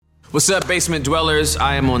What's up, basement dwellers?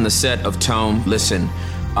 I am on the set of Tome. Listen,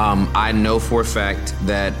 I know for a fact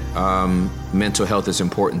that mental health is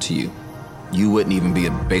important to you. You wouldn't even be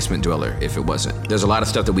a basement dweller if it wasn't. There's a lot of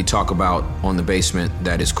stuff that we talk about on the basement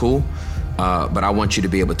that is cool, but I want you to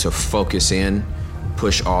be able to focus in,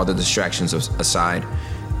 push all the distractions aside,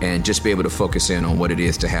 and just be able to focus in on what it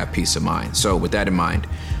is to have peace of mind. So with that in mind,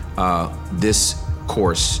 this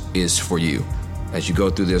course is for you. As you go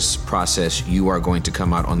through this process, you are going to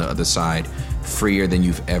come out on the other side freer than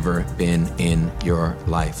you've ever been in your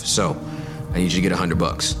life. So I need you to get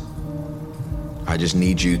 $100. I just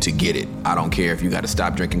need you to get it. I don't care if you got to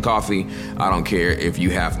stop drinking coffee. I don't care if you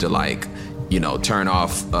have to turn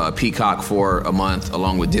off Peacock for a month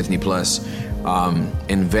along with Disney Plus.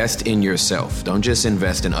 Invest in yourself. Don't just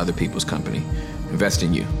invest in other people's company. Invest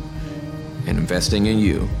in you. And investing in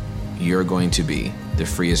you, you're going to be the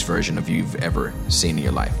freest version of you you've ever seen in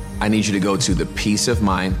your life. I need you to go to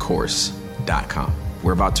thepeaceofmindcourse.com.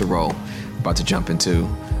 We're about to roll, about to jump into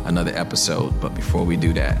another episode. But before we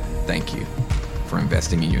do that, thank you for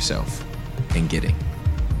investing in yourself and getting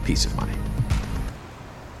peace of mind.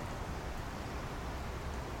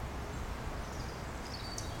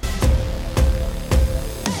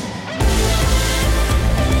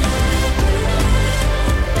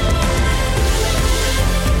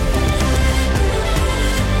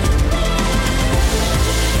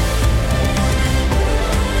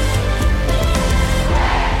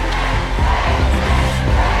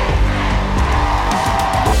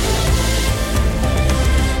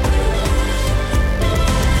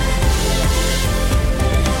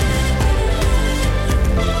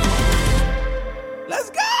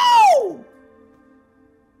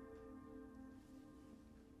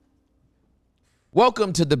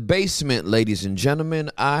 Welcome to the basement, ladies and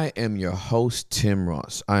gentlemen. I am your host, Tim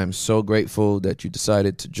Ross. I am so grateful that you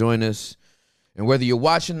decided to join us. And whether you're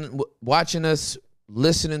watching us,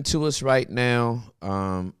 listening to us right now,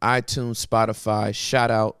 iTunes, Spotify,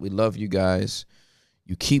 shout out. We love you guys.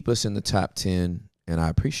 You keep us in the top 10, and I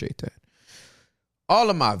appreciate that.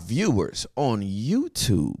 All of my viewers on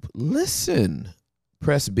YouTube, listen.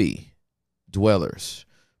 Press B, dwellers.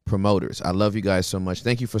 Promoters, I love you guys so much.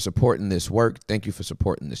 Thank you for supporting this work. Thank you for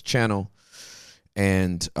supporting this channel.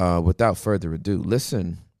 And without further ado,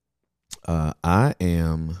 listen, I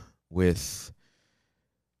am with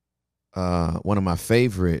one of my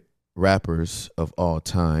favorite rappers of all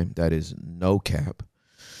time. That is No Cap.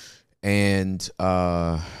 And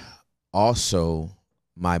also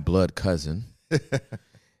my blood cousin.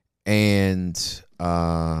 And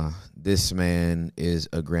this man is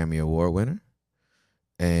a Grammy Award winner.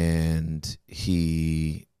 And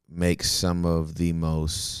he makes some of the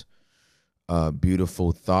most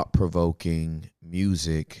beautiful, thought-provoking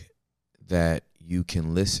music that you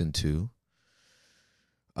can listen to,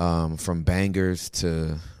 from bangers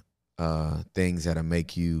to things that'll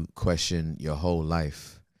make you question your whole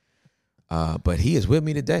life. But he is with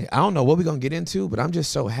me today. I don't know what we're going to get into, but I'm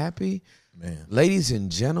just so happy. Man. Ladies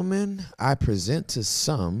and gentlemen, I present to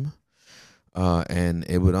some... and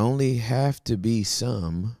it would only have to be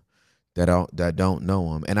some that don't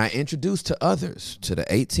know him. And I introduce to others, to the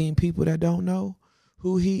 18 people that don't know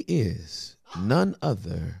who he is, none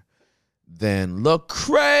other than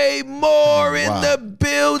Lecrae Moore in the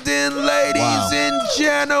building, ladies and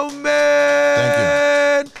gentlemen.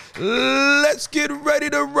 Thank you. Let's get ready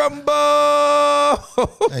to rumble.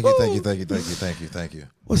 Thank you.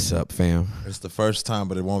 What's up, fam? It's the first time,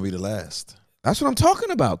 but it won't be the last. That's what I'm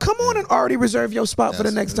talking about. Come on and already reserve your spot for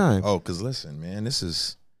the next time. Oh, because listen, man, this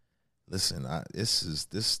is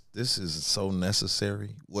so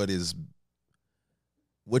necessary. What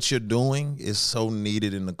you're doing is so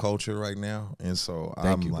needed in the culture right now, and so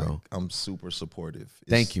I'm super supportive.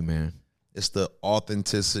 Thank you, man. It's the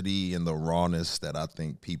authenticity and the rawness that I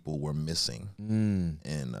think people were missing,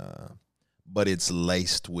 and but it's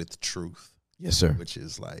laced with truth. Yes, sir. Which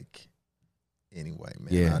is like, anyway,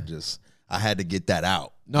 man. Yeah. I had to get that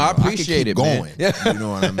out. No, I appreciate it, going. Man. Yeah. You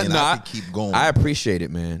know what I mean? No, I can keep going. I appreciate it,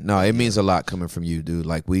 man. No, it means a lot coming from you, dude.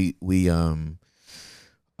 Like we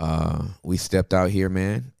stepped out here,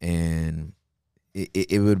 man, and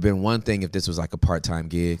it would have been one thing if this was like a part-time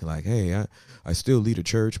gig, like, hey, I still lead a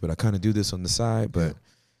church, but I kind of do this on the side, but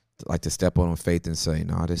like to step on faith and say,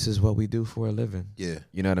 no, this is what we do for a living. Yeah.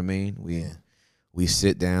 You know what I mean? We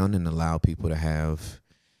sit down and allow people to have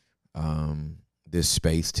this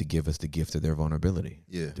space to give us the gift of their vulnerability.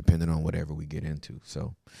 Yeah. Depending on whatever we get into.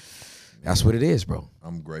 So that's what it is, bro.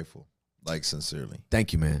 I'm grateful. Like, sincerely.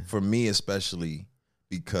 Thank you, man. For me, especially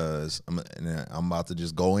because I'm about to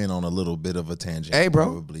just go in on a little bit of a tangent. Hey, bro.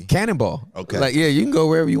 Probably. Cannonball. Okay. Like, yeah, you can go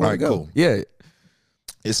wherever you want to go. Cool. Yeah.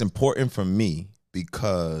 It's important for me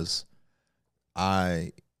because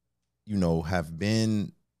I, have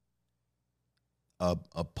been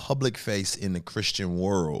a public face in the Christian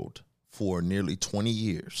world for nearly 20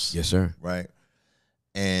 years. Yes, sir. Right.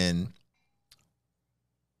 And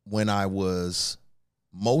when I was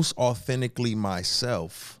most authentically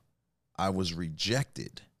myself, I was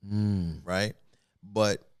rejected. Right.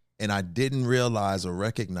 And I didn't realize or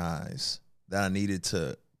recognize that I needed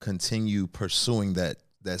to continue pursuing that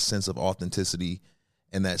sense of authenticity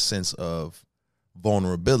and that sense of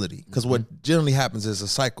vulnerability. Because what generally happens is a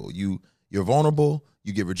cycle. You're vulnerable,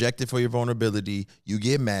 you get rejected for your vulnerability, you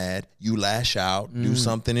get mad, you lash out, do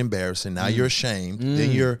something embarrassing. Now you're ashamed.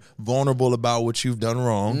 Then you're vulnerable about what you've done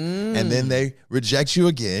wrong. And then they reject you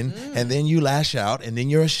again. And then you lash out, and then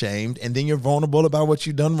you're ashamed, and then you're vulnerable about what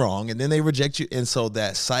you've done wrong. And then they reject you. And so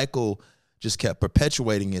that cycle just kept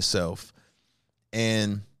perpetuating itself.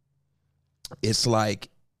 And it's like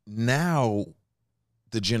now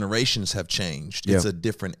the generations have changed. It's a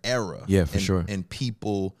different era. Yeah, for sure. And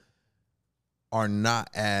people are not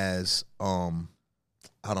as I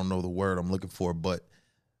don't know the word I'm looking for, but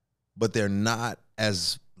they're not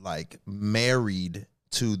as like married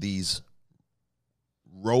to these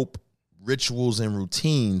rope rituals and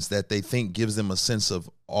routines that they think gives them a sense of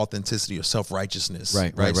authenticity or self-righteousness.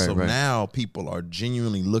 Right. So now people are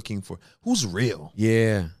genuinely looking for who's real.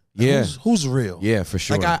 Yeah. Yeah. Who's real? Yeah, for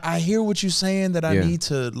sure. Like I hear what you're saying that I need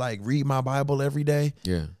to like read my Bible every day.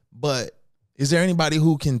 Yeah. But is there anybody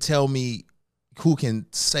who can tell me, who can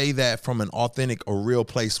say that from an authentic or real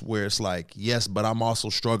place where it's like, yes, but I'm also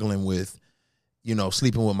struggling with,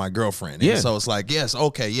 sleeping with my girlfriend. And so it's like, yes,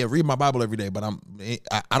 okay, yeah, read my Bible every day, but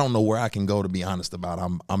I don't know where I can go to be honest about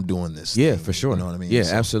I'm doing this. Yeah, thing, for sure. You know what I mean? Yeah,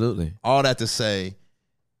 so, absolutely. all that to say,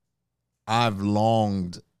 I've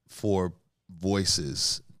longed for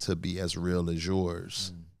voices to be as real as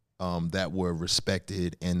yours, that were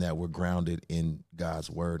respected and that were grounded in God's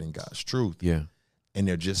word and God's truth. Yeah. And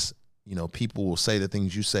they're just, people will say the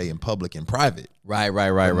things you say in public and private. Right.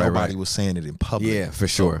 Nobody was saying it in public. Yeah, for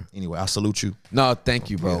sure. So, anyway, I salute you. No, thank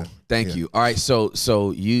you, bro. Yeah. Thank you. All right,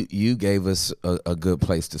 so you gave us a good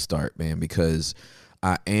place to start, man, because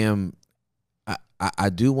I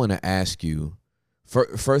do want to ask you,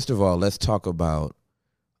 first of all, let's talk about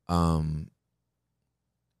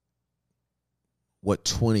what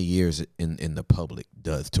 20 years in the public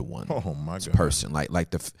does to one person.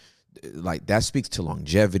 Like that speaks to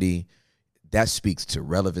longevity. That speaks to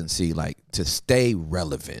relevancy. Like to stay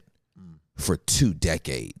relevant for 2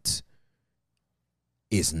 decades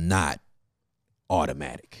is not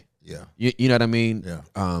automatic. Yeah. You know what I mean? Yeah.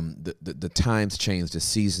 The times change, the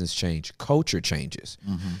seasons change, culture changes.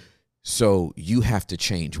 So you have to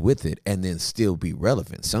change with it and then still be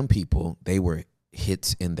relevant. Some people, they were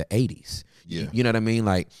hits in the 80s. Yeah. You know what I mean?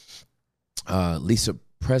 Like Lisa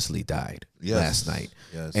Presley died last night.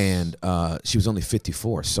 Yes. And she was only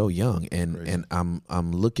 54, so young. And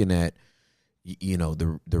I'm looking at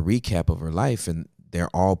the recap of her life, and they're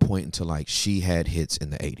all pointing to like she had hits in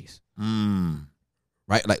the 80s.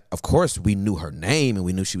 Right? Like, of course, we knew her name and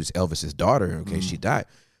we knew she was Elvis's daughter in case she died.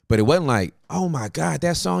 But it wasn't like, oh my God,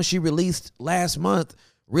 that song she released last month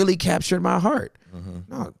really captured my heart.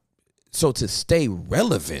 No. So to stay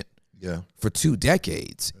relevant for 2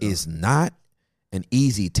 decades is not an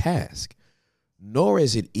easy task, nor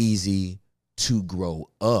is it easy to grow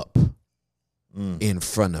up in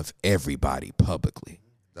front of everybody publicly.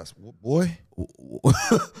 That's boy.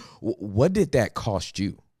 What did that cost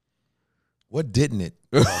you? What didn't it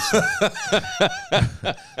cost me?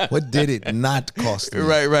 What did it not cost me?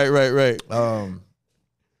 Right.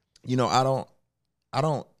 I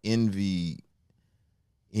don't envy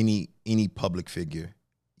any public figure,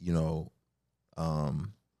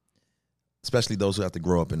 especially those who have to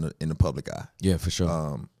grow up in the public eye. Yeah, for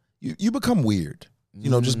sure. You become weird.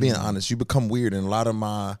 Just being honest, you become weird. And a lot of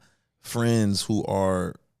my friends who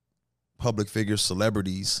are public figures,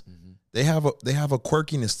 celebrities, they have a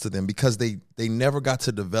quirkiness to them because they never got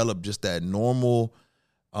to develop just that normal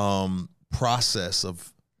process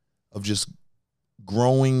of just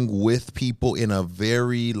growing with people in a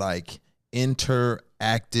very like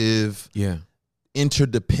interactive,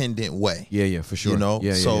 interdependent way. Yeah, for sure.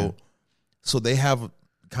 So they have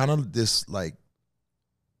kind of this like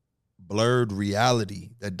blurred reality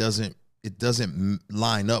that doesn't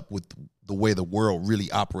line up with the way the world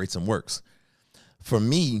really operates and works. For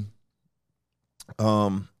me,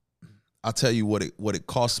 I'll tell you what it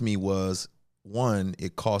cost me was, one,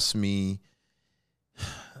 it cost me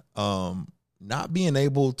not being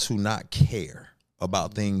able to not care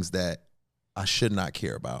about things that I should not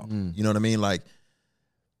care about. You know what I mean? Like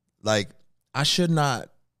I should not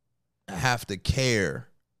have to care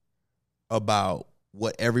about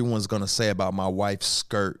what everyone's going to say about my wife's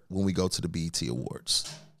skirt when we go to the BET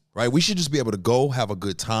Awards, right? We should just be able to go have a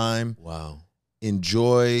good time. Wow.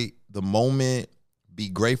 Enjoy the moment, be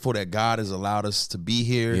grateful that God has allowed us to be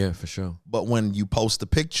here. Yeah, for sure. But when you post a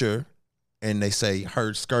picture and they say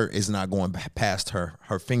her skirt is not going past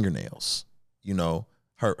her fingernails, you know,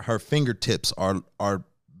 her fingertips are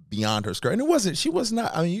beyond her skirt. And she was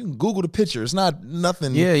not, I mean, you can Google the picture. It's not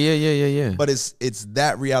nothing. Yeah. But it's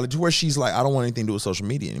that reality where she's like, I don't want anything to do with social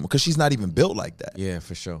media anymore because she's not even built like that. Yeah,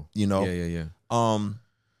 for sure. You know? Yeah.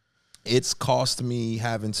 It's cost me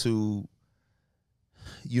having to,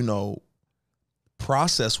 you know,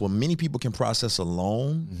 process what many people can process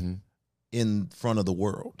alone in front of the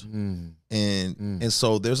world. And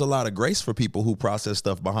so there's a lot of grace for people who process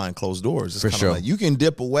stuff behind closed doors. It's kind of like you can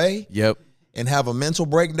dip away. Yep. And have a mental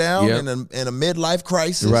breakdown and a midlife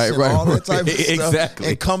crisis and all that type of stuff. Exactly.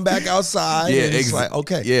 And come back outside. Yeah, and it's like,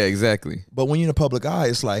 okay. Yeah, exactly. But when you're in the public eye,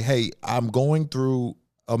 it's like, hey, I'm going through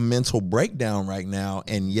a mental breakdown right now,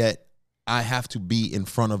 and yet I have to be in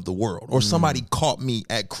front of the world. Or somebody caught me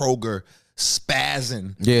at Kroger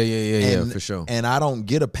spazzing. Yeah, for sure. And I don't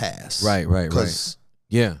get a pass. Right.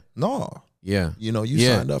 Yeah. No. Yeah. You know, you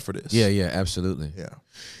signed up for this. Yeah, absolutely.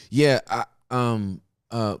 Yeah.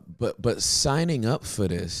 But signing up for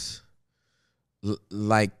this,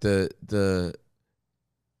 like the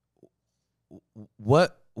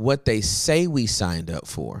what they say we signed up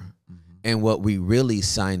for, and what we really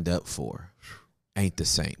signed up for, ain't the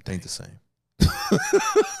same. Ain't the same.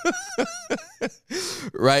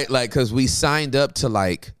 Right? Like, because we signed up to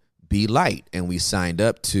like be light, and we signed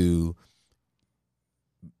up to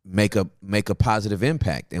make a positive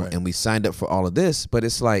impact, and we signed up for all of this. But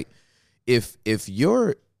it's like, if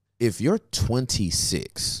you're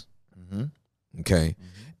 26, okay,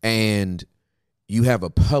 and you have a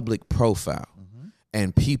public profile,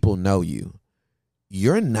 and people know you,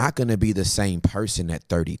 you're not going to be the same person at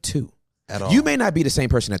 32 at all. You may not be the same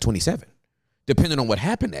person at 27, depending on what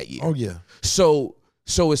happened that year. Oh yeah. So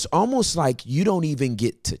it's almost like you don't even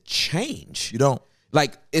get to change. You don't.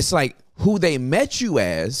 Like, it's like who they met you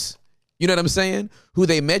as. You know what I'm saying? Who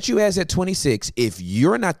they met you as at 26, if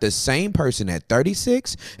you're not the same person at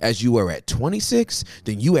 36 as you were at 26,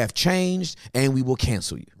 then you have changed, and we will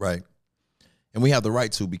cancel you. Right. And we have the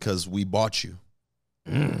right to, because we bought you.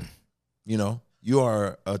 You know, you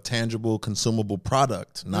are a tangible, consumable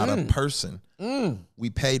product, not a person.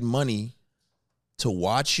 We paid money to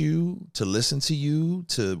watch you, to listen to you,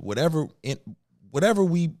 to whatever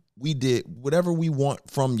we did, whatever we want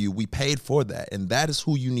from you, we paid for that. And that is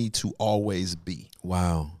who you need to always be.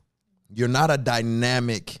 Wow. You're not a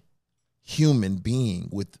dynamic human being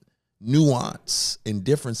with nuance and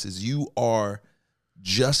differences. You are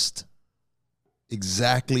just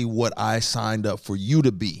exactly what I signed up for you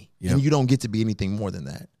to be. Yep. And you don't get to be anything more than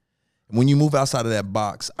that. And when you move outside of that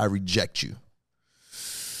box, I reject you.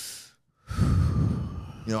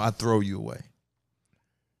 You know, I throw you away.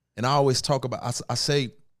 And I always talk about, I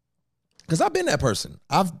say, because I've been that person.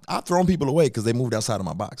 I've thrown people away because they moved outside of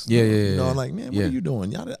my box. Yeah. You know, I'm like, man, what are you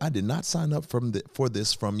doing? I did not sign up for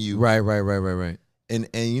this from you. Right. And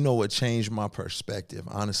you know what changed my perspective,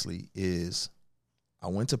 honestly, is I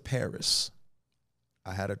went to Paris.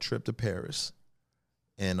 I had a trip to Paris.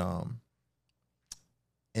 And I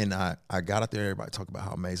got out there, everybody talked about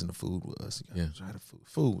how amazing the food was. You know, try the food.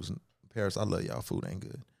 Food was in Paris. I love y'all. Food ain't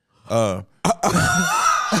good.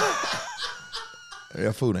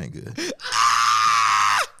 Yeah, food ain't good.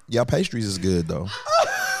 Y'all pastries is good though.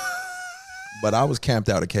 But I was camped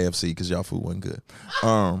out at KFC because y'all food wasn't good.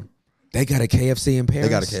 They got a KFC in Paris? They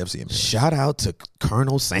got a KFC in Paris. Shout out to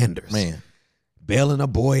Colonel Sanders. Man. Bailing a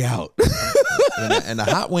boy out. and the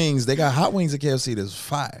hot wings, they got hot wings at KFC that's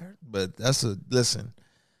fire. But listen,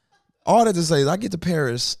 all that to say is I get to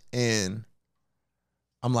Paris and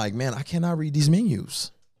I'm like, man, I cannot read these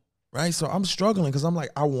menus. Right? So I'm struggling because I'm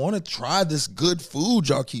like, I want to try this good food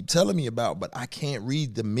y'all keep telling me about, but I can't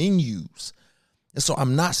read the menus. And so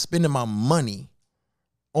I'm not spending my money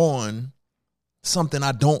on something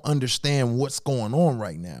I don't understand what's going on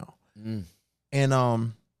right now. And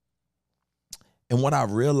what I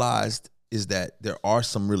realized is that there are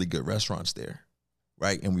some really good restaurants there,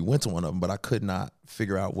 right? And we went to one of them, but I could not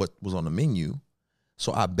figure out what was on the menu.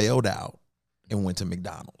 So I bailed out and went to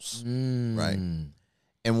McDonald's, right?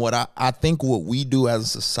 And what I think what we do as a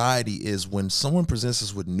society is when someone presents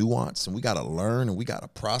us with nuance and we got to learn and we got to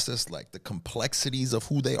process like the complexities of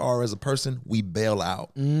who they are as a person, we bail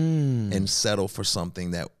out and settle for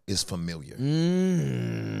something that is familiar.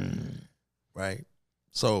 Right?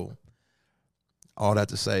 So all that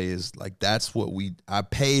to say is like, that's what I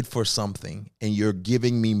paid for something and you're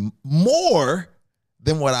giving me more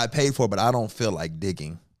than what I paid for, but I don't feel like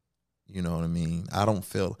digging. You know what I mean? I don't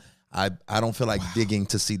feel like digging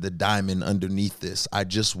to see the diamond underneath this. I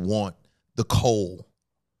just want the coal.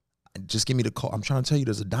 Just give me the coal. I'm trying to tell you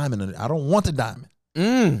there's a diamond under it. I don't want the diamond.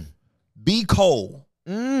 Be coal.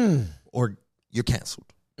 Or you're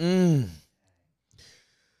canceled.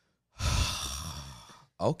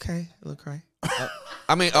 Okay, Lecrae.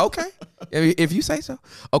 I mean, okay, if you say so.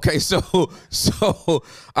 Okay, so all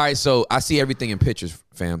right. So I see everything in pictures,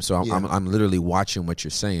 fam. So I'm literally watching what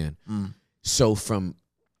you're saying. So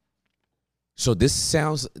this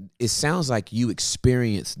sounds like you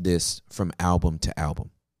experienced this from album to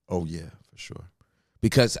album. Oh yeah, for sure.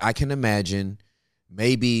 Because I can imagine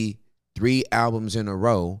maybe 3 albums in a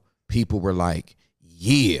row, people were like,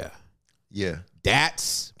 yeah,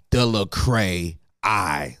 that's the Lecrae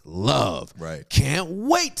I love. Right. Can't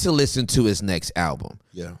wait to listen to his next album.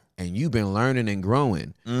 Yeah. And you've been learning and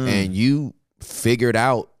growing. And you figured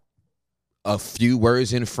out a few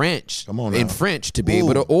words in French. Come on now. In French to be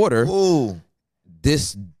able to order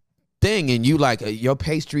this thing. And you like, your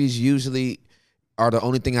pastries usually are the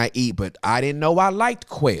only thing I eat, but I didn't know I liked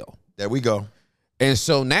quail. There we go. And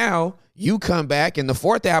so now you come back and the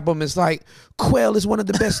 4th album is like, quail is one of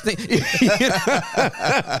the best things.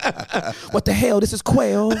 What the hell? This is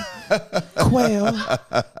quail. Quail.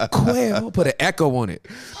 Put an echo on it.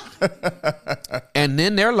 And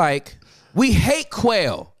then they're like, we hate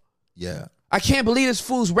quail. Yeah. I can't believe this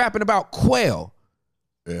fool's rapping about quail.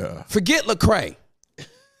 Yeah. Forget Lecrae.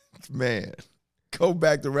 Man. Go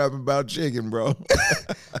back to rapping about chicken, bro.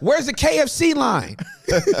 Where's the KFC line?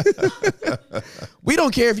 We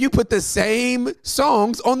don't care if you put the same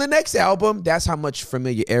songs on the next album. That's how much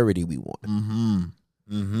familiarity we want.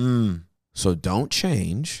 So don't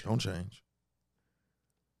change. Don't change.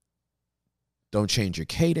 Don't change your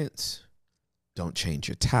cadence. Don't change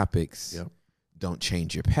your topics. Yep. Don't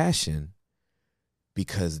change your passion.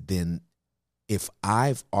 Because then if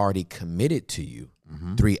I've already committed to you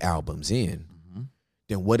 3 albums in,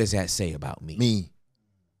 then what does that say about me? Me.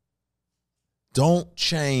 Don't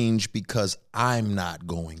change because I'm not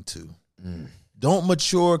going to. Don't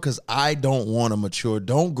mature because I don't want to mature.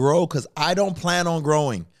 Don't grow because I don't plan on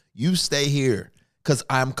growing. You stay here because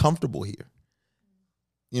I'm comfortable here.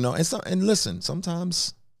 You know, and listen,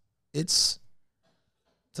 sometimes it's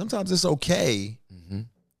okay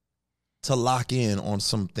to lock in on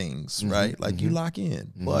some things, right? Like you lock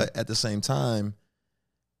in. But at the same time,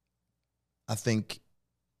 I think,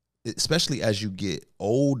 especially as you get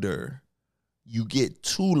older, you get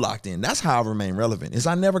too locked in. That's how I remain relevant, is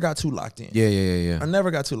I never got too locked in. Yeah. I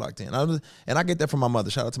never got too locked in. And I get that from my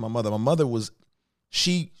mother. Shout out to my mother. My mother was,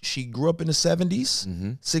 she grew up in the 70s,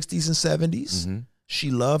 60s and 70s.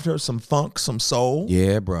 She loved her some funk, some soul.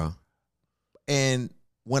 Yeah, bro. And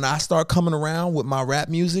when I start coming around with my rap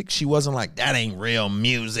music, she wasn't like, that ain't real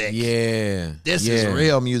music. Yeah. This is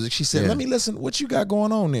real music. She said, let me listen. What you got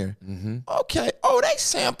going on there? Okay. Oh, they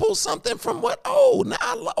sampled something from what? Oh,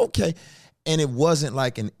 now, okay. And it wasn't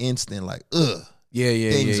like an instant, like,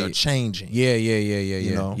 things are changing. Yeah.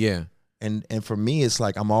 You know? Yeah. And for me, it's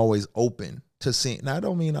like I'm always open to seeing. Now, I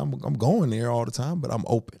don't mean I'm going there all the time, but I'm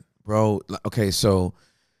open. Bro, okay, so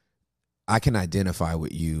I can identify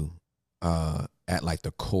with you at like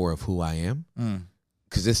the core of who I am.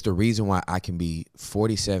 Because it's the reason why I can be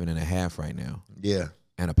 47 and a half right now. Yeah.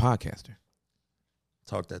 And a podcaster.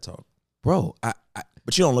 Talk that talk. Bro,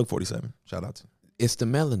 but you don't look 47. Shout out to you. It's the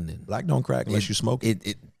melanin. Black don't crack unless you smoke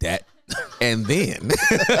it. And then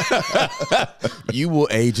you will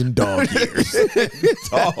age in dog years. Look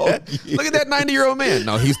at that 90-year-old man.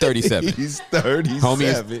 No, he's 37. He's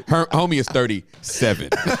 37. Homie is 37.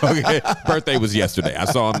 Okay. Birthday was yesterday. I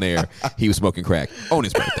saw him there. He was smoking crack on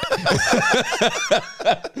his birthday.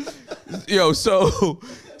 Yo, so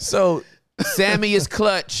Sammy is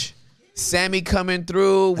clutch. Sammy coming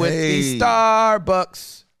through with the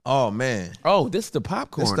Starbucks. Oh, man. Oh, this is the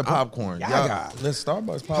popcorn. This is the popcorn. This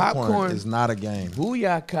Starbucks popcorn is not a game.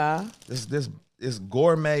 Booyaka. This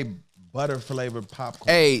gourmet butter flavored popcorn.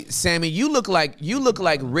 Hey, Sammy, you look like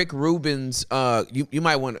Rick Rubin's. You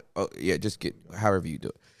might want to. Just get however you do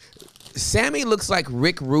it. Sammy looks like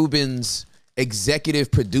Rick Rubin's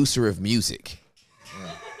executive producer of music.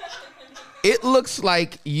 It looks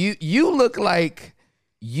like you look like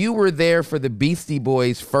you were there for the Beastie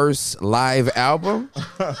Boys' first live album.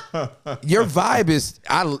 Your vibe is,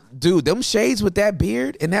 dude, them shades with that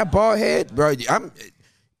beard and that bald head, bro. I'm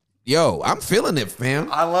feeling it,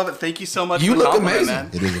 fam. I love it. Thank you so much. You for look compliment, amazing.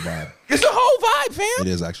 man. It is a vibe. It's the whole vibe, fam. It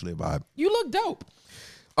is actually a vibe. You look dope.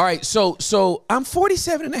 All right, so I'm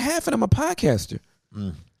 47 and a half and I'm a podcaster.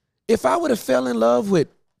 If I would have fell in love with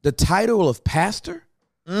the title of pastor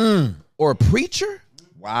or preacher,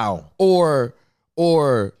 wow, or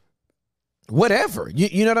whatever,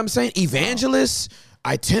 you know what I'm saying? Evangelist,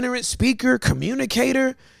 itinerant speaker,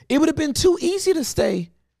 communicator, it would have been too easy to stay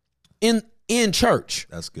in church.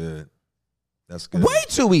 That's good. That's good. Way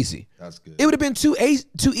too easy. That's good. It would have been too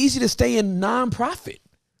easy to stay in nonprofit.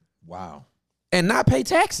 Wow. And not pay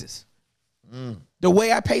taxes. The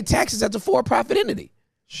way I pay taxes as a for-profit entity.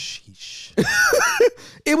 Sheesh.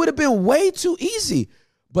 It would have been way too easy.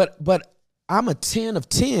 But I'm a 10 of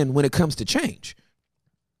 10 when it comes to change.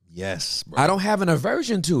 Yes, bro. I don't have an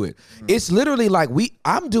aversion to it. It's literally like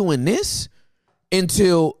I'm doing this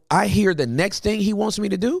until I hear the next thing he wants me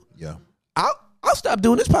to do. Yeah. I'll stop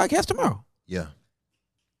doing this podcast tomorrow. Yeah.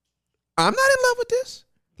 I'm not in love with this.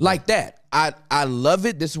 Like that. I love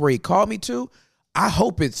it. This is where he called me to. I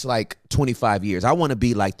hope it's like 25 years. I want to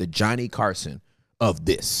be like the Johnny Carson of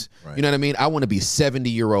this. Right. You know what I mean? I want to be 70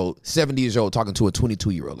 years old talking to a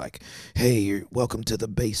 22-year-old like, hey, welcome to the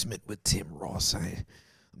basement with Tim Ross. I'm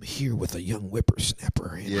here with a young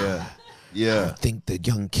whippersnapper. And I think the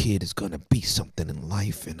young kid is going to be something in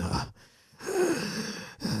life. And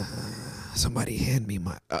somebody hand me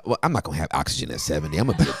my well, I'm not gonna have oxygen at 70. I'm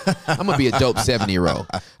gonna be a dope 70-year-old.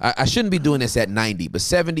 I shouldn't be doing this at 90, but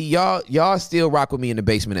 70, y'all still rock with me in the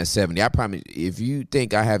basement at 70. I promise. If you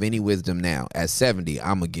think I have any wisdom now at 70,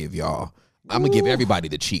 I'm gonna give everybody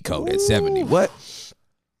the cheat code at 70. What?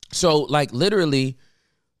 So like literally,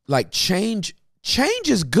 like change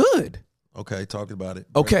is good. Okay, talk about it.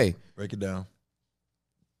 Break it down.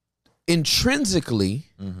 Intrinsically,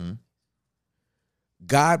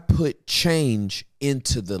 God put change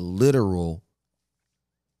into the literal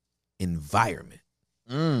environment.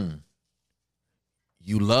 You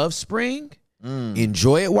love spring?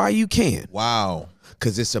 Enjoy it while you can. Wow.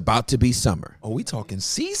 Because it's about to be summer. Oh, we talking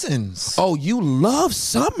seasons. Oh, you love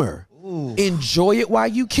summer. Ooh. Enjoy it while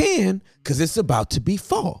you can because it's about to be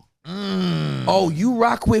fall. Oh, you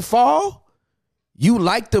rock with fall? You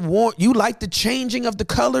like the warm, you like the changing of the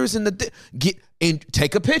colors and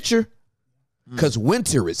take a picture. Because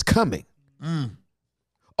winter is coming.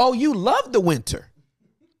 Oh, you love the winter.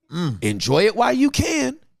 Enjoy it while you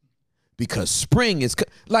can. Because spring is...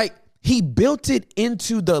 Like, he built it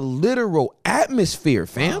into the literal atmosphere,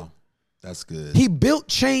 fam. Wow. That's good. He built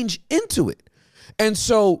change into it. And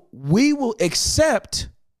so we will accept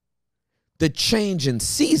the change in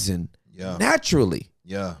season naturally.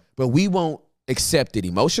 Yeah. But we won't accept it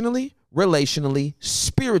emotionally, relationally,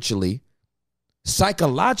 spiritually,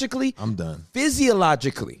 psychologically. I'm done.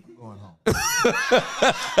 Physiologically. I'm going home.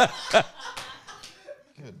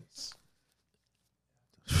 Goodness.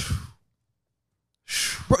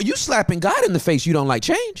 Bro, you slapping God in the face, you don't like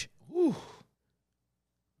change. Woo.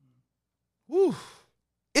 Woo.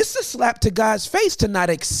 It's a slap to God's face to not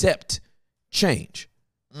accept change.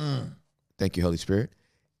 Thank you, Holy Spirit.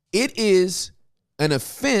 It is an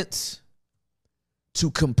offense to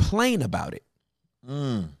complain about it.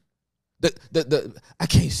 I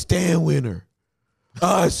can't stand winter.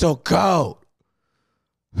 Oh, it's so cold.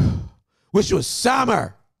 Wish it was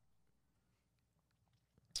summer.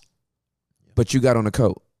 But you got on a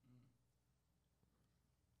coat.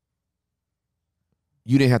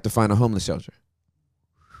 You didn't have to find a homeless shelter.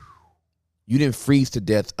 You didn't freeze to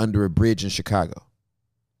death under a bridge in Chicago.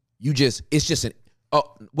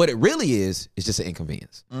 What it really is just an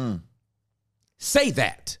inconvenience. Say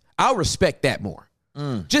that. I'll respect that more.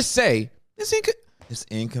 Just say, it's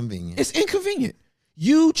inconvenient. It's inconvenient.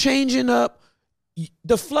 You changing up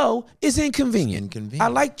the flow is inconvenient. I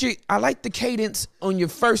like the cadence on your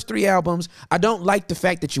first 3 albums. I don't like the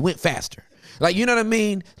fact that you went faster. Like, you know what I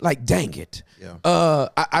mean? Like, dang it. Yeah.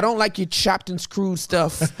 I don't like your chopped and screwed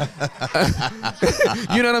stuff.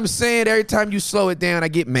 You know what I'm saying? Every time you slow it down, I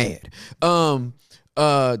get mad. Don't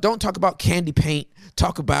talk about candy paint.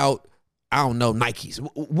 Talk about, I don't know, Nikes.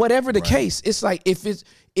 Whatever the case, it's like if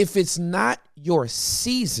it's not your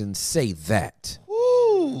season, say that.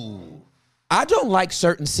 Ooh. I don't like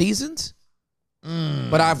certain seasons,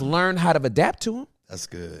 but I've learned how to adapt to them. That's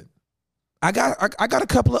good. I got a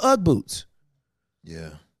couple of Ugg boots. Yeah.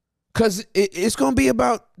 Cause there's gonna be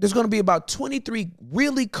about 23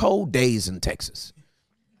 really cold days in Texas.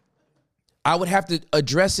 I would have to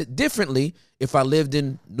address it differently if I lived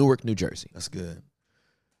in Newark, New Jersey. That's good.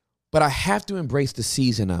 But I have to embrace the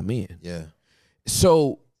season I'm in. Yeah.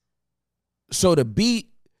 So to be,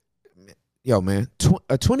 yo, man,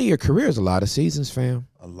 a 20-year career is a lot of seasons, fam.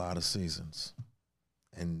 A lot of seasons.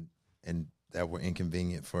 And that were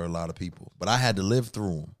inconvenient for a lot of people. But I had to live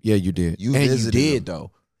through them. Yeah, you did. You did, them.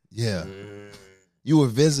 though. Yeah. You were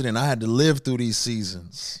visiting. I had to live through these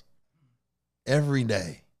seasons every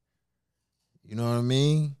day. You know what I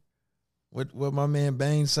mean? What my man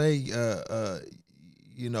Bane say?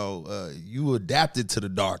 You adapted to the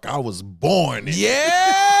dark. I was born in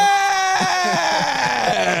Yes.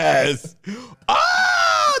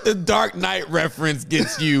 The Dark Knight reference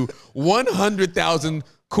gets you 100,000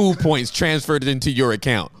 cool points transferred into your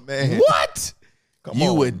account. Man. What? Come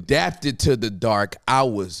you on. adapted to the dark. I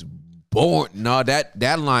was born. No,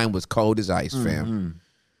 that line was cold as ice, fam.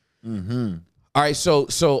 All right, so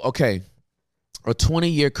okay, a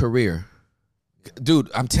 20-year career, dude.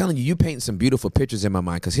 I'm telling you, you painting some beautiful pictures in my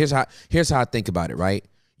mind. Because here's how I think about it. Right,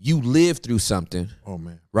 you lived through something. Oh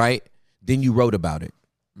man. Right, then you wrote about it.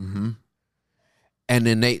 And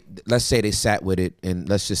then let's say they sat with it, and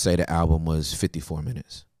let's just say the album was 54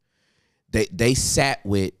 minutes. They sat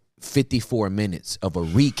with 54 minutes of a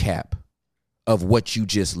recap of what you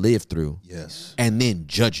just lived through. Yes. And then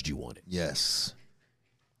judged you on it. Yes.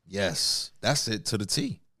 Yes. That's it to the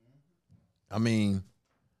T. I mean,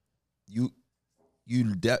 you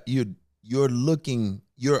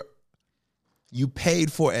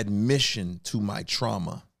paid for admission to my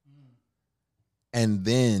trauma and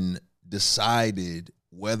then decided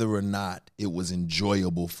whether or not it was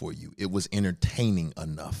enjoyable for you. It was entertaining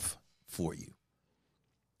enough for you.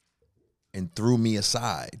 And threw me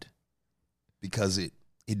aside because it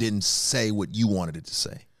didn't say what you wanted it to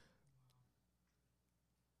say.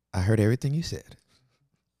 I heard everything you said.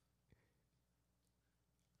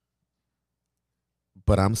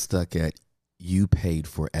 But I'm stuck at you paid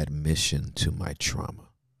for admission to my trauma.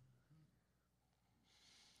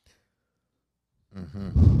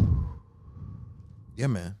 Yeah,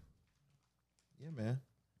 man. Yeah, man.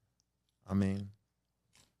 I mean,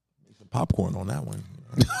 some popcorn on that one.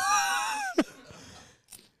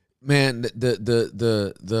 Man,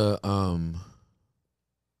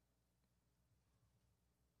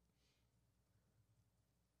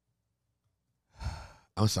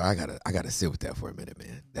 I'm sorry, I gotta sit with that for a minute,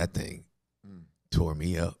 man. That thing tore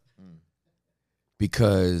me up.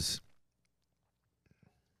 Because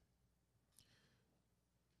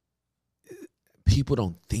people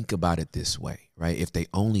don't think about it this way, right? If they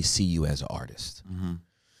only see you as an artist,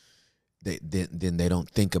 then they don't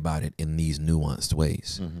think about it in these nuanced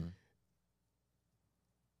ways.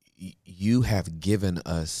 You have given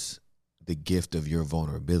us the gift of your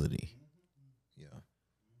vulnerability.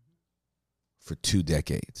 For 2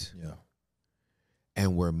 decades. Yeah.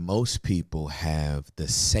 And where most people have the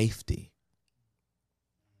safety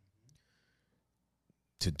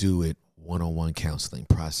to do it one-on-one counseling,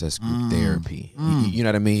 process group therapy, you know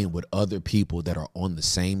what I mean? With other people that are on the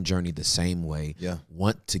same journey, the same way,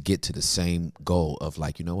 want to get to the same goal of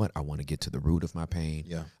like, you know what? I want to get to the root of my pain.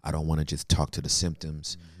 Yeah. I don't want to just talk to the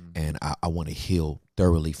symptoms. And I want to heal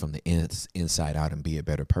thoroughly from the inside out and be a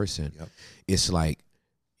better person. Yep. It's like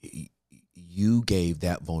you gave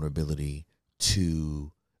that vulnerability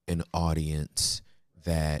to an audience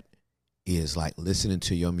that is like listening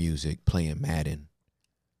to your music, playing Madden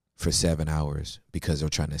for 7 hours because they're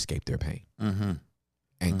trying to escape their pain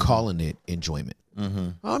and calling it enjoyment.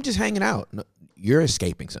 Oh, I'm just hanging out. No, you're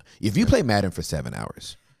escaping something. If you play Madden for 7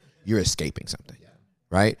 hours, you're escaping something.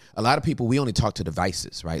 Right? A lot of people, we only talk to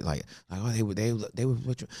devices, right? Like oh,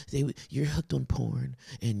 you're hooked on porn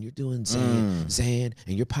and you're doing Xan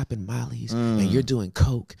and you're popping Mollies and you're doing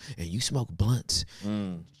coke and you smoke blunts.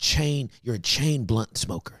 You're a chain blunt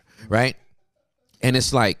smoker, right? And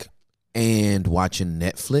it's like, and watching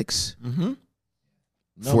Netflix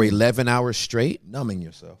for 11 hours straight, numbing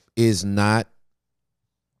yourself, is not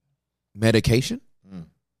medication.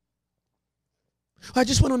 I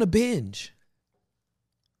just went on a binge.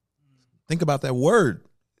 Think about that word.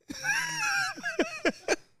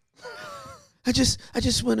 I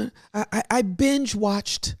just wanna I binge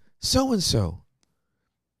watched so and so.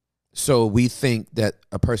 So we think that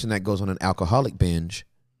a person that goes on an alcoholic binge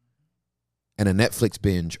and a Netflix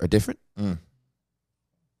binge are different.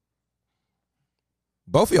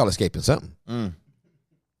 Both of y'all escaping something.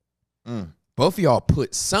 Both of y'all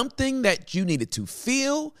put something that you needed to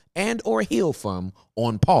feel and or heal from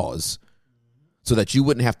on pause so that you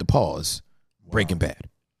wouldn't have to pause. Breaking Bad.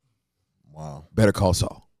 Wow. Better Call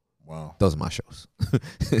Saul. Wow. Those are my shows.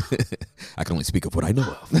 I can only speak of what I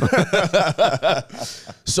know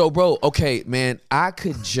of. So, bro, okay, man, I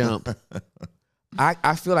could jump.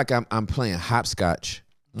 I feel like I'm playing hopscotch.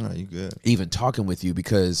 No, you good. Even talking with you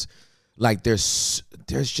because, like, there's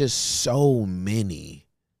just so many.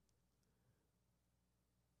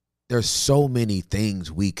 There's so many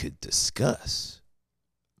things we could discuss.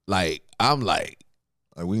 Like, I'm like,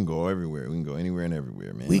 Like, we can go everywhere. We can go anywhere and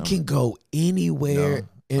everywhere, man. We can go anywhere.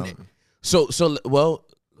 Well,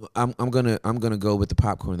 I'm gonna go with the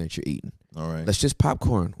popcorn that you're eating. All right. Let's just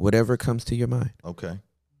popcorn, whatever comes to your mind. Okay.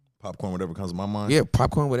 Popcorn, whatever comes to my mind. Yeah,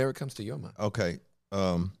 popcorn, whatever comes to your mind. Okay.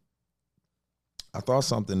 I thought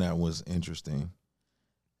something that was interesting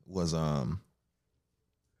was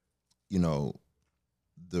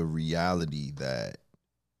the reality that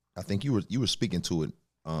I think you were speaking to it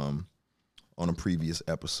on a previous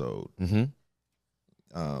episode. Mm-hmm.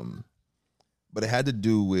 But it had to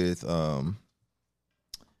do with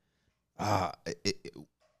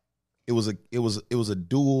it was a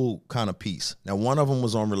dual kind of piece. Now, one of them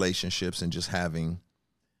was on relationships and just having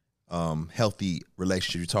healthy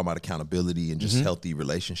relationships. You're talking about accountability and just healthy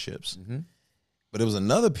relationships. Mm-hmm. But it was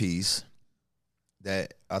another piece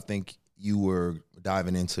that I think you were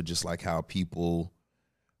diving into, just like how people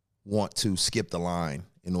want to skip the line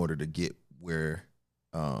in order to get where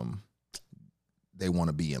they want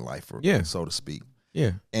to be in life, so to speak.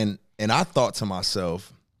 Yeah. And I thought to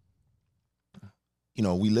myself,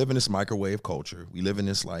 we live in this microwave culture. We live in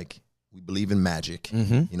this, like, we believe in magic.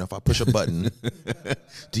 Mm-hmm. If I push a button.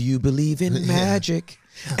 Do you believe in magic?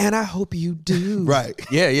 And I hope you do. Right.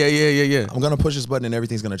 Yeah. I'm going to push this button and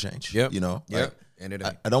everything's going to change. Yep. Like, And it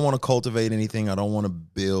ain't. I don't want to cultivate anything. I don't want to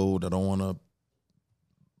build. I don't want to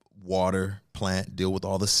water, plant, deal with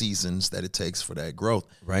all the seasons that it takes for that growth.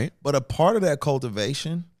 Right. But a part of that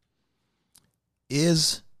cultivation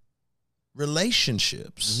is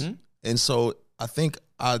relationships. Mm-hmm. And so I think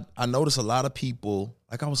I notice a lot of people,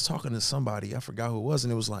 like I was talking to somebody, I forgot who it was,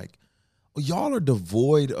 and it was like, well, y'all are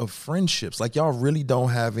devoid of friendships. Like, y'all really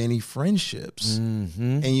don't have any friendships.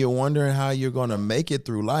 Mm-hmm. And you're wondering how you're going to make it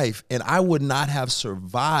through life. And I would not have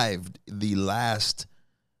survived the last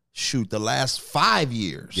 5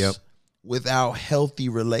 years without healthy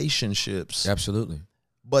relationships. Absolutely.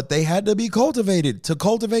 But they had to be cultivated to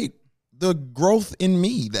cultivate the growth in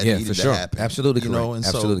me that needed to happen. Absolutely correct. And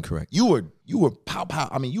absolutely so correct. You were pow.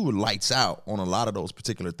 I mean, you were lights out on a lot of those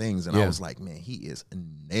particular things, and I was like, man, he is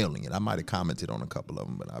nailing it. I might have commented on a couple of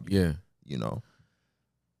them, but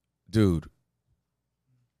dude,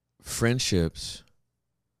 friendships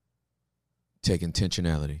take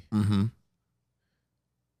intentionality. Mm-hmm.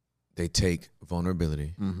 They take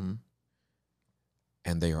vulnerability, mm-hmm.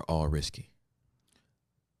 and they are all risky.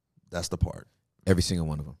 That's the part. Every single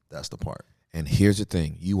one of them. That's the part. And here's the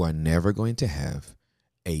thing. You are never going to have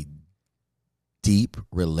a deep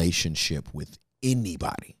relationship with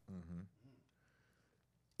anybody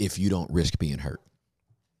if you don't risk being hurt.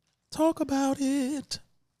 Talk about it.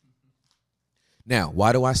 Now,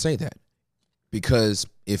 why do I say that? Because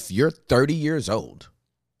if you're 30 years old,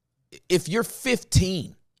 if you're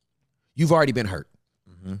 15, you've already been hurt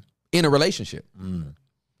in a relationship.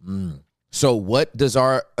 So what does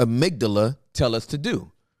our amygdala tell us to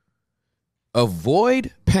do?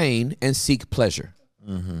 Avoid pain and seek pleasure.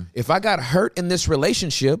 Mm-hmm. If I got hurt in this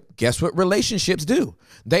relationship, guess what relationships do?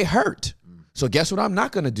 They hurt. So guess what I'm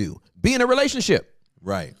not going to do? Be in a relationship.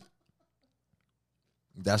 Right.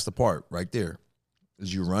 That's the part right there.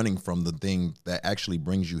 Is you running from the thing that actually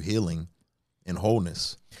brings you healing and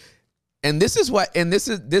wholeness. And this is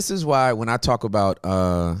why when I talk about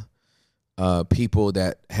people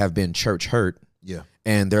that have been church hurt,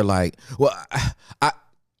 and they're like, well,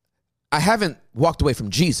 I haven't walked away from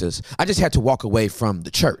Jesus. I just had to walk away from the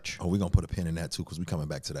church. Oh, we're going to put a pin in that too, because we're coming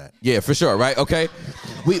back to that. Yeah, for sure, right? Okay.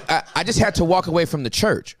 I just had to walk away from the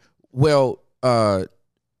church. Well,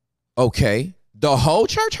 okay. The whole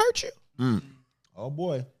church hurt you? Mm. Oh,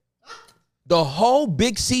 boy. The whole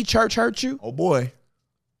Big C church hurt you? Oh, boy.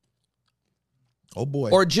 Oh, boy.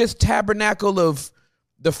 Or just Tabernacle of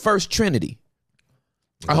the First Trinity?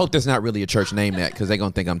 I hope that's not really a church name that, because they're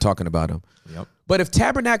going to think I'm talking about them. Yep. But if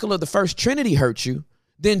Tabernacle of the First Trinity hurt you,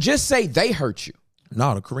 then just say they hurt you.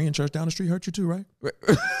 No, the Korean church down the street hurt you too, right?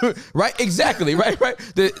 Right, exactly, right.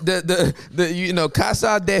 The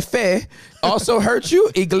Casa de Fe also hurt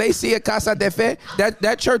you. Iglesia Casa de Fe.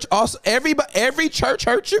 That church also, every church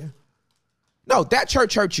hurt you? No, that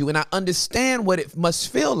church hurt you, and I understand what it must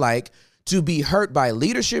feel like to be hurt by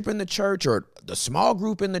leadership in the church or the small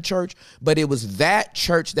group in the church, but it was that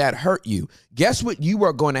church that hurt you. Guess what you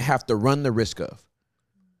are going to have to run the risk of?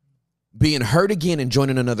 Being hurt again and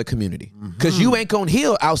joining another community. Because you ain't going to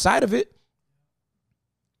heal outside of it.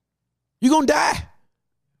 You're going to die.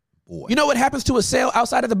 Boy. You know what happens to a cell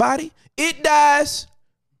outside of the body? It dies.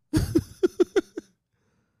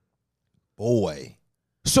 Boy.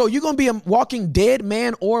 So you're going to be a walking dead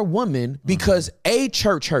man or woman because a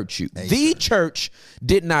church hurt you. The church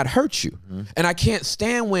did not hurt you. And I can't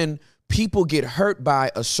stand when people get hurt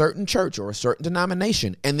by a certain church or a certain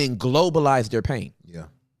denomination and then globalize their pain. Yeah.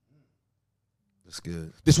 That's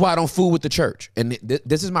good. This is why I don't fool with the church. And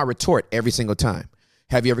this is my retort every single time.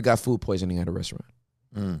 Have you ever got food poisoning at a restaurant?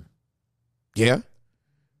 Yeah?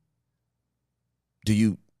 Do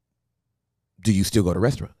you still go to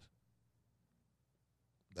restaurants?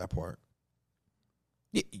 That part.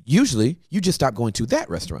 Usually, you just stop going to that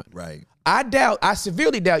restaurant. Right. I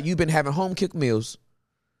severely doubt you've been having home-cooked meals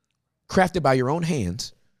crafted by your own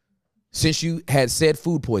hands since you had said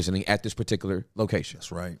food poisoning at this particular location.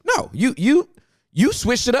 That's right. No, you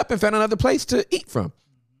switched it up and found another place to eat from.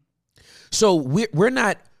 So we're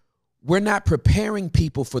not preparing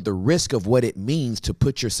people for the risk of what it means to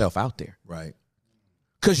put yourself out there. Right.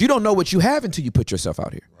 Because you don't know what you have until you put yourself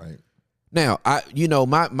out here. Right. Now,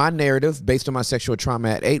 my narrative based on my sexual trauma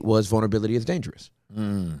at 8 was vulnerability is dangerous.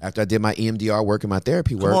 After I did my EMDR work and my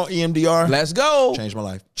therapy work. Come on, EMDR. Let's go. Changed my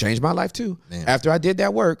life. Changed my life too. Man. After I did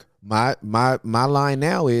that work, my line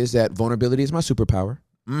now is that vulnerability is my superpower.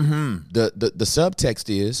 The subtext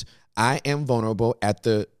is I am vulnerable at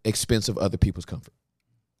the expense of other people's comfort.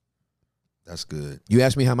 That's good. You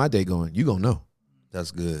ask me how my day going, you gonna know.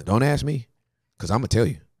 That's good. Don't ask me, because I'm gonna tell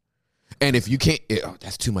you. And if you can't,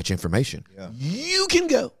 that's too much information. Yeah. You can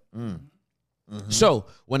go. So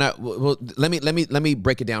when let me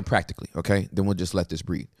break it down practically, okay? Then we'll just let this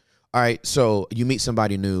breathe. All right. So you meet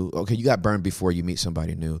somebody new. Okay, you got burned before you meet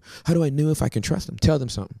somebody new. How do I know if I can trust them? Tell them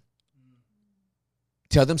something.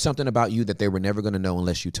 Tell them something about you that they were never going to know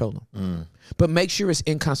unless you told them. But make sure it's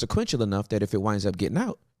inconsequential enough that if it winds up getting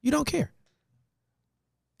out, you don't care.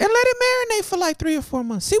 And let it marinate for like 3 or 4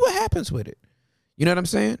 months. See what happens with it. You know what I'm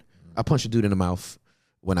saying? I punched a dude in the mouth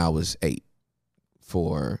when I was 8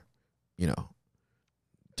 for,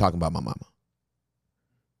 talking about my mama.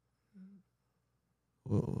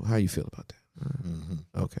 Well, how you feel about that?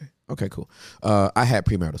 Okay, cool. I had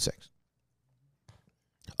premarital sex.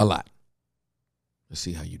 A lot. Let's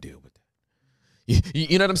see how you deal with that.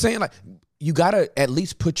 You know what I'm saying? Like, you got to at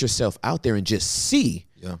least put yourself out there and just see,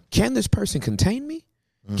 can this person contain me?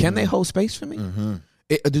 Can they hold space for me?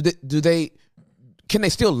 Can they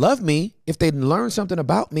still love me if they learn something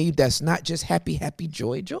about me that's not just happy, happy,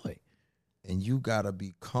 joy, joy? And you got to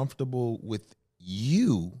be comfortable with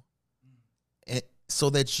you so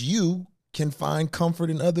that you can find comfort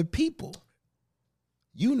in other people.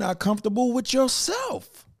 You not comfortable with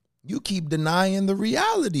yourself. You keep denying the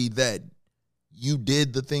reality that you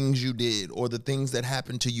did the things you did or the things that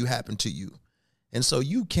happened to you. And so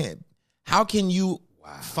you can't. How can you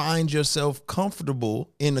find yourself comfortable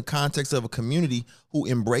in the context of a community who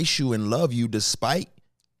embrace you and love you despite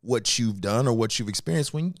what you've done or what you've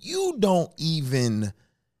experienced when you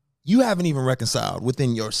haven't even reconciled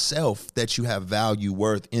within yourself that you have value,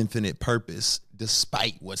 worth, infinite purpose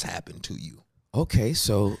despite what's happened to you? Okay,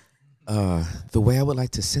 so the way I would like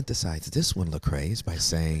to synthesize this one, Lecrae, is by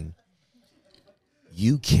saying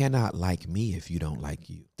you cannot like me if you don't like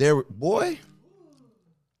you. Boy.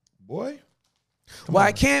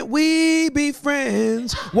 Why can't we be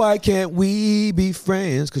friends? Why can't we be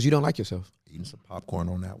friends? Because you don't like yourself. Eating some popcorn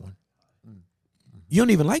on that one. You don't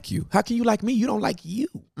even like you. How can you like me? You don't like you.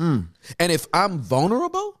 And if I'm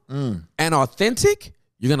vulnerable and authentic,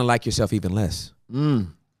 you're going to like yourself even less.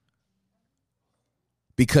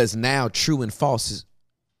 Because now true and false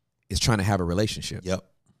is trying to have a relationship.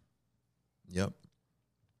 Yep.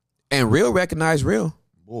 And real recognize real.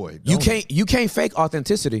 Boy, you can't fake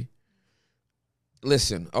authenticity.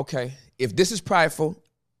 Listen, okay, if this is prideful,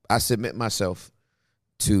 I submit myself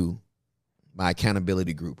to my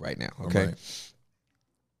accountability group right now, okay? Right.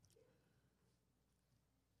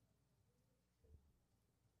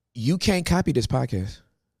 You can't copy this podcast.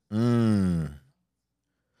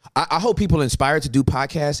 I hope people are inspired to do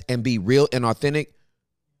podcasts and be real and authentic,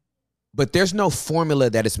 but there's no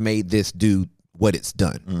formula that has made this do what it's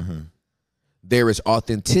done. There is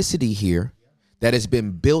authenticity here that has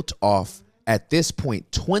been built off, at this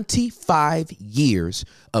point, 25 years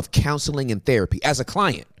of counseling and therapy as a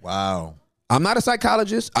client. Wow. I'm not a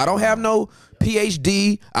psychologist. I don't have no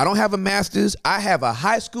PhD. I don't have a master's. I have a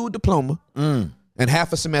high school diploma and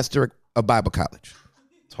half a semester of Bible college.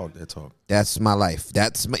 Talk that talk. That's my life.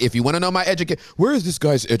 If you want to know my education, where is this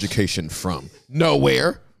guy's education from?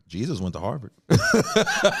 Nowhere. Jesus went to Harvard.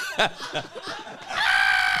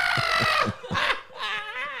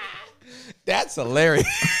 That's hilarious.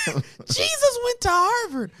 Jesus went to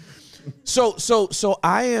Harvard. So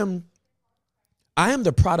I am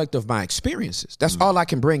the product of my experiences. That's all I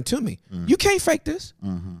can bring to me. You can't fake this.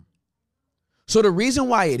 So the reason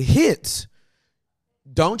why it hits,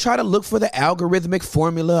 don't try to look for the algorithmic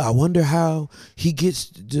formula. I wonder how he gets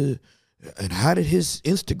and how did his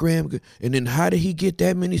Instagram, and then how did he get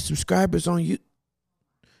that many subscribers on you?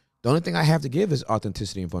 The only thing I have to give is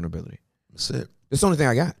authenticity and vulnerability. That's it. That's the only thing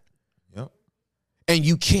I got. Yep. And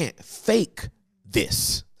you can't fake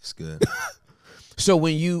this. That's good. So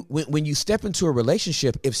when you step into a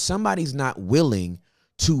relationship, if somebody's not willing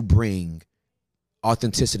to bring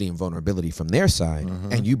authenticity and vulnerability from their side,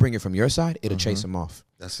 and you bring it from your side, it'll chase them off.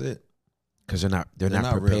 That's it. Because they're not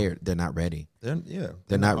prepared. Real. They're not ready. They're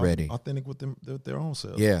not ready. Authentic with their own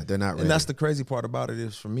selves. Yeah, they're not ready. And that's the crazy part about it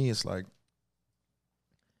is, for me, it's like,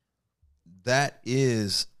 that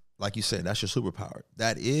is, like you said, that's your superpower.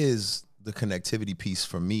 That is the connectivity piece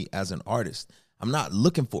for me as an artist. I'm not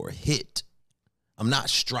looking for a hit. I'm not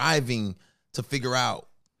striving to figure out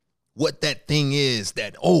what that thing is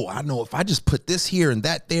that, oh, I know if I just put this here and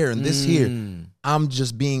that there and this here. I'm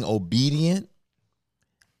just being obedient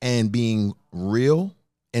and being real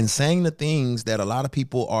and saying the things that a lot of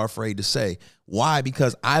people are afraid to say. Why?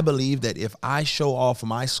 Because I believe that if I show off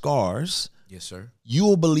my scars, yes, sir, you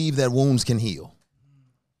will believe that wounds can heal.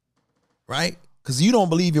 Right? Because you don't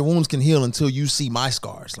believe your wounds can heal until you see my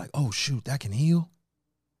scars. Like, oh, shoot, that can heal?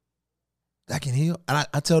 That can heal? And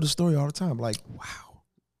I tell the story all the time. Like, wow.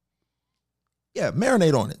 Yeah,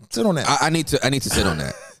 marinate on it. Sit on that. I need to sit on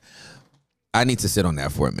that. I need to sit on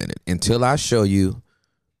that for a minute. Until I show you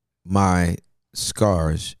my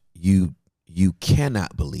scars, you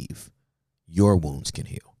cannot believe your wounds can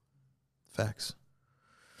heal. Facts.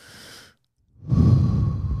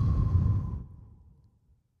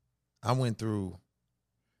 I went through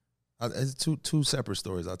it's two separate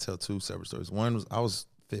stories. I'll tell two separate stories. One was I was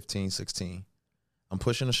 15, 16. I'm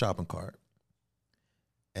pushing a shopping cart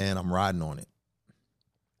and I'm riding on it.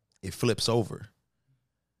 It flips over.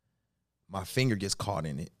 My finger gets caught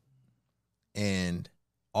in it. And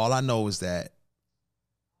all I know is that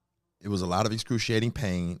it was a lot of excruciating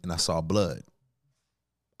pain and I saw blood.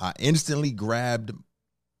 I instantly grabbed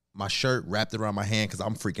my shirt, wrapped it around my hand because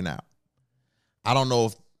I'm freaking out. I don't know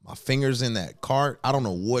if my finger's in that cart. I don't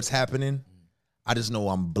know what's happening. I just know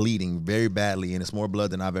I'm bleeding very badly and it's more blood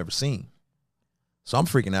than I've ever seen. So I'm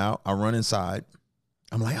freaking out. I run inside.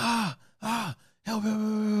 I'm like,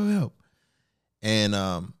 help. And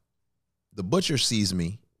the butcher sees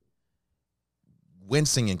me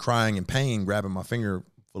wincing and crying in pain, grabbing my finger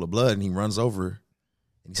full of blood, and he runs over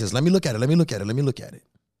and he says, let me look at it.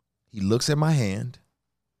 He looks at my hand.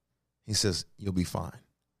 He says, you'll be fine.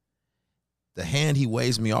 The hand he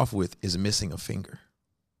waves me off with is missing a finger.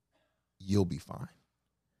 You'll be fine.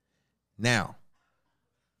 Now,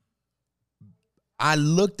 I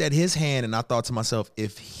looked at his hand and I thought to myself,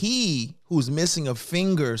 if he who's missing a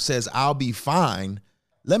finger says I'll be fine,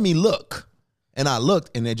 let me look. And I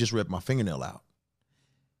looked and they just ripped my fingernail out.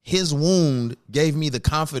 His wound gave me the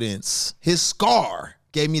confidence. His scar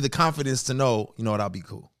gave me the confidence to know, you know what, I'll be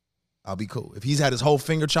cool. I'll be cool. If he's had his whole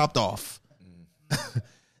finger chopped off,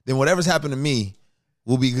 then whatever's happened to me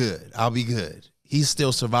will be good. I'll be good. He's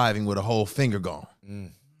still surviving with a whole finger gone.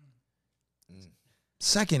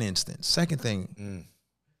 Second thing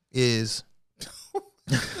is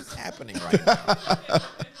what's happening right now?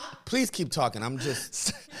 Please keep talking. I'm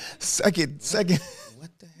just second. What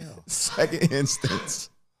the hell? Second instance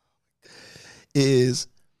is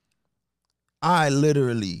I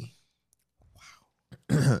literally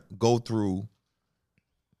go through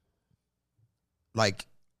like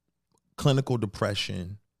clinical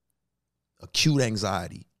depression, acute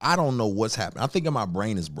anxiety. I don't know what's happening. I think my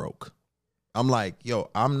brain is broke. I'm like, yo,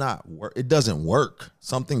 it doesn't work.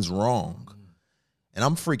 Something's wrong. And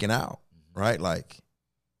I'm freaking out, right? Like,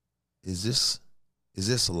 is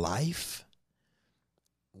this life?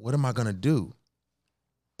 What am I going to do?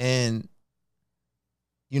 And,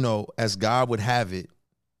 you know, as God would have it,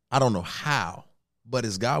 I don't know how, but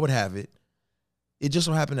as God would have it, it just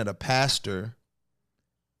so happened that a pastor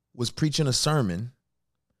was preaching a sermon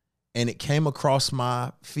and it came across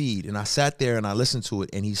my feed and I sat there and I listened to it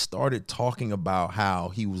and he started talking about how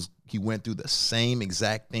he went through the same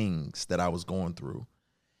exact things that I was going through,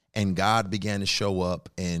 and God began to show up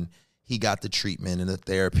and he got the treatment and the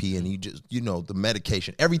therapy and he just, you know, the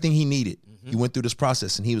medication, everything he needed. He went through this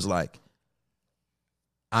process and he was like,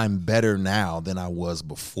 I'm better now than I was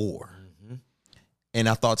before. And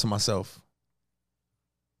I thought to myself,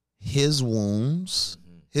 his wounds,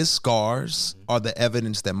 his scars are the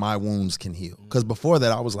evidence that my wounds can heal. Because before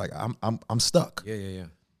that, I was like, I'm stuck. Yeah.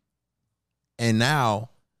 And now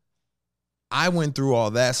I went through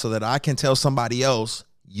all that so that I can tell somebody else,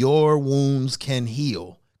 your wounds can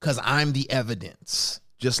heal. Because I'm the evidence.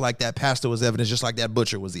 Just like that pastor was evidence, just like that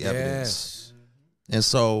butcher was the evidence. And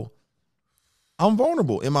so I'm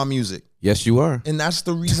vulnerable in my music. Yes, you are. And that's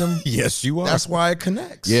the reason. Yes, you are. That's why it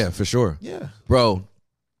connects. Yeah, for sure. Yeah. Bro,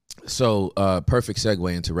 so perfect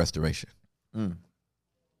segue into restoration.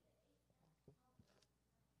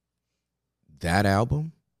 That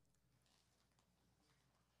album,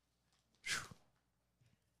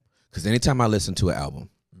 because anytime I listen to an album,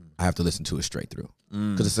 I have to listen to it straight through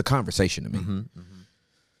because it's a conversation to me.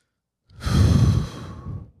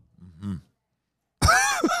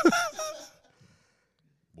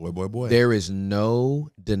 Boy. There is no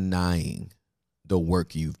denying the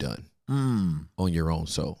work you've done on your own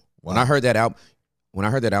soul. Wow. When I heard that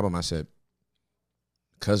album, I said,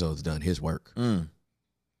 Cuzzo's done his work.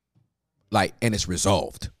 Like, and it's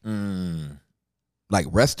resolved. Like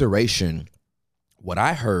restoration, what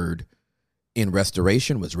I heard in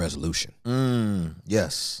restoration was resolution.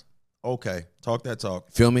 Yes. Okay. Talk that talk.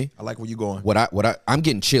 Feel me? I like where you going. I'm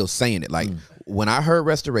getting chills saying it. Like when I heard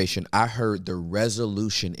restoration, I heard the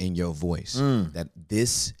resolution in your voice that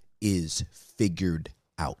this is figured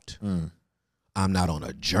out. I'm not on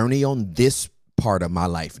a journey on this part of my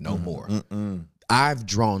life no more. I've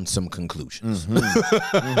drawn some conclusions.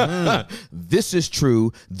 This is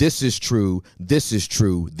true. This is true. This is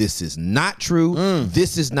true. This is not true.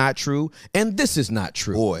 This is not true. And this is not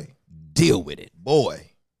true. Boy. Deal with it. Boy.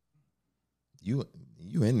 You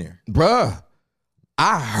in there. Bruh.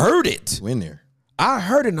 I heard it. You in there. I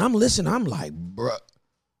heard it and I'm listening. I'm like, bruh.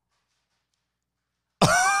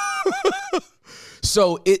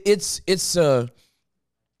 So it's well,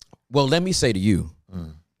 let me say to you,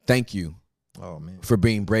 thank you. Oh man, for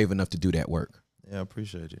being brave enough to do that work. Yeah, I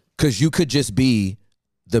appreciate it. Because you could just be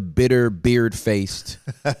the bitter, beard-faced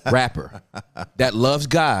rapper that loves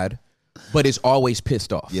God, but is always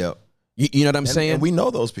pissed off. Yep. You know what I'm saying? And we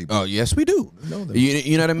know those people. Oh, yes, we do. We know them.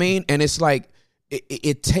 You know what I mean? And it's like,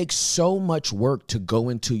 it takes so much work to go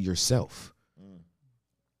into yourself.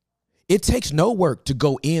 It takes no work to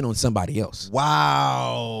go in on somebody else.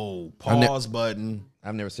 Wow. Pause button.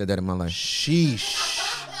 I've never said that in my life.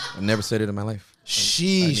 Sheesh. I've never said it in my life.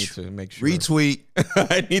 Sheesh. I need to make sure. Retweet.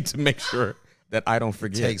 I need to make sure that I don't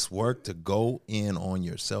forget. It takes work to go in on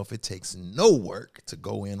yourself. It takes no work to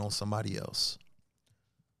go in on somebody else.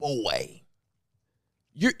 Boy.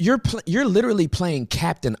 You're literally playing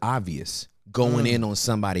Captain Obvious, going in on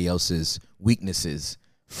somebody else's weaknesses,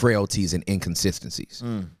 frailties, and inconsistencies.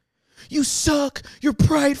 You suck. You're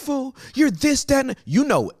prideful. You're this, that, and you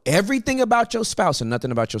know everything about your spouse and nothing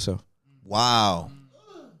about yourself. Wow.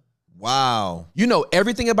 You know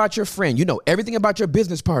everything about your friend. You know everything about your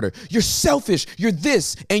business partner. You're selfish. You're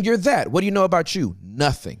this and you're that. What do you know about you?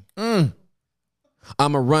 Nothing.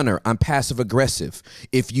 I'm a runner. I'm passive aggressive.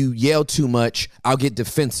 If you yell too much, I'll get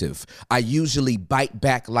defensive. I usually bite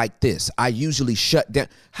back like this. I usually shut down.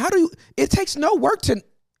 It takes no work to,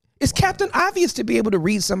 it's Captain Obvious to be able to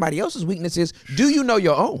read somebody else's weaknesses. Do you know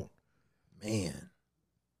your own? Man,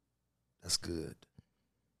 that's good.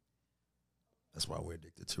 That's why we're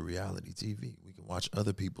addicted to reality TV. We can watch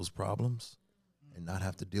other people's problems and not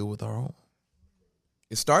have to deal with our own.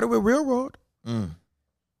 It started with Real World.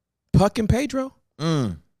 Puck and Pedro.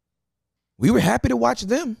 We were happy to watch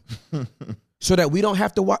them so that we don't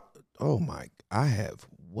have to watch. Oh my,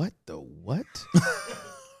 what?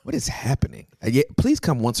 What is happening? Please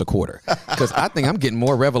come once a quarter because I think I'm getting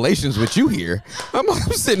more revelations with you here. I'm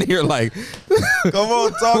sitting here like, come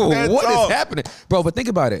on, talk that What talk. is happening? Bro, but think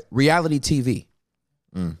about it. Reality TV.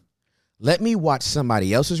 Let me watch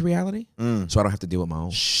somebody else's reality so I don't have to deal with my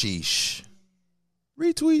own. Sheesh.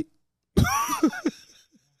 Retweet.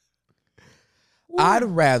 I'd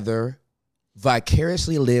rather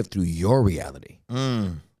vicariously live through your reality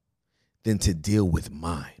than to deal with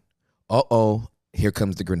mine. Uh-oh, here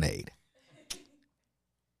comes the grenade.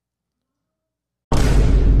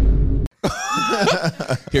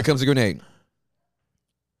 Here comes the grenade.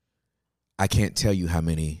 I can't tell you how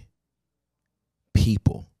many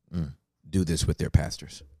people do this with their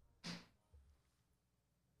pastors.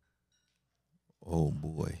 Oh,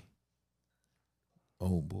 boy.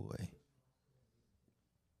 Oh, boy.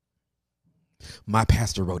 My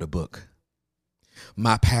pastor wrote a book.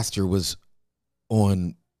 My pastor was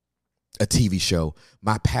on a TV show.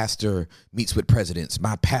 My pastor meets with presidents.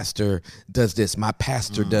 My pastor does this. My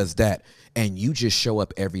pastor does that. And you just show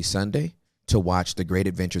up every Sunday to watch the great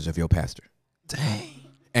adventures of your pastor. Dang.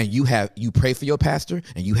 And you pray for your pastor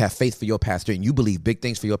and you have faith for your pastor and you believe big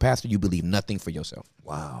things for your pastor. You believe nothing for yourself.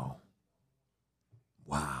 Wow.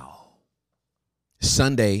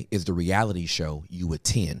 Sunday is the reality show you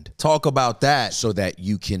attend. Talk about that. So that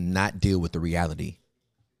you cannot deal with the reality.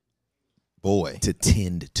 Boy. To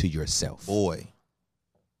tend to yourself. Boy.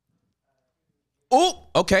 Oh,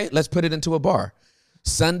 okay. Let's put it into a bar.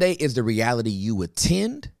 Sunday is the reality you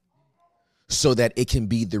attend so that it can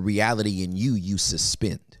be the reality in you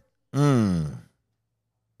suspend.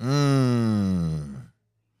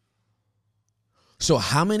 So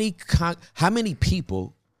how many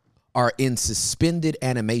people are in suspended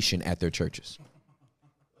animation at their churches?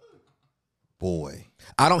 Boy.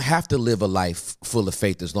 I don't have to live a life full of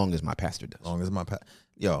faith as long as my pastor does.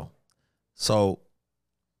 So,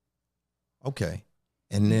 okay.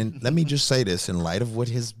 And then let me just say this in light of what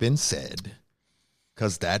has been said,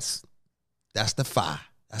 because that's the FI.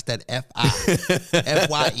 That's that F-I.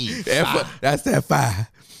 F-Y-E. That's that FI.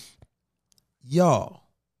 Y'all,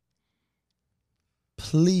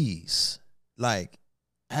 please, like,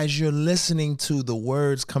 as you're listening to the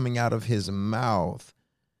words coming out of his mouth,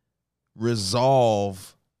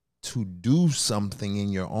 resolve to do something in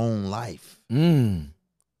your own life.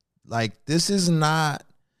 Like, this does not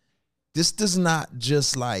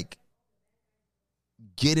just like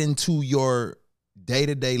get into your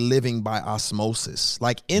day-to-day living by osmosis.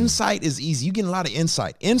 Like, insight is easy. You get a lot of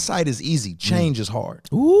insight. Insight is easy. Change is hard.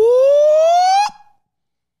 Ooh.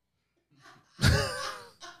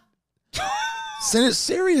 Send it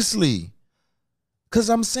seriously. Because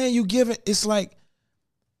I'm saying you give it, it's like,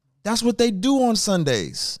 that's what they do on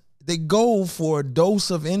Sundays. They go for a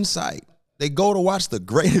dose of insight. They go to watch The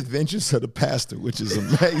Great Adventures of the Pastor, which is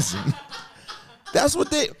amazing. That's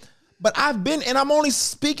what but I've been, and I'm only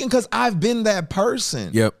speaking because I've been that person.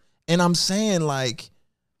 Yep. And I'm saying, like,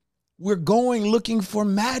 we're going looking for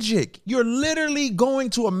magic. You're literally going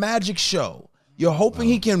to a magic show. You're hoping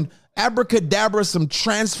he can abracadabra some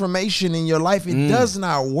transformation in your life. It does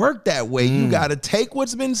not work that way. You got to take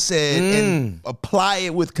what's been said and apply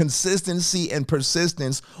it with consistency and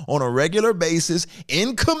persistence on a regular basis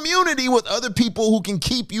in community with other people who can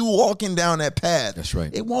keep you walking down that path. That's right.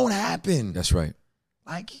 It won't happen. That's right.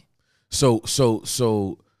 Like, so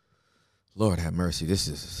Lord have mercy. This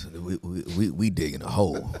is we digging a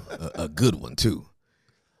hole, a good one too.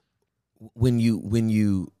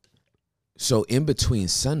 So in between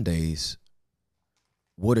Sundays,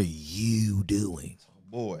 what are you doing?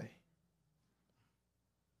 Boy,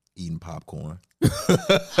 eating popcorn.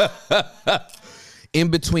 In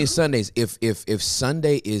between Sundays, if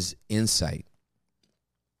Sunday is insight,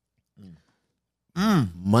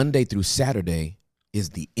 Monday through Saturday is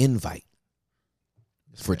the invite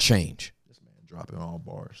for change. This man dropping all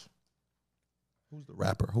bars. Who's the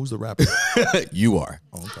rapper? Who's the rapper? You are.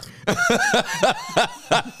 Oh, okay.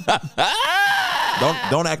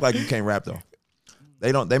 Don't act like you can't rap though.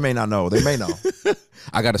 They may not know. They may know.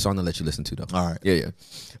 I got a song to let you listen to though. All right. Yeah.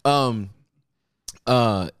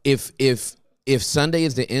 If Sunday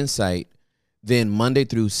is the insight, then Monday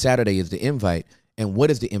through Saturday is the invite. And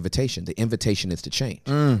what is the invitation? The invitation is to change.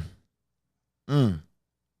 The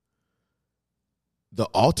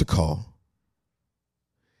altar call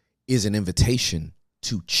is an invitation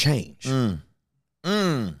to change.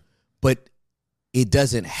 But it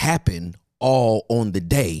doesn't happen all on the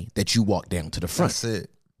day that you walk down to the front.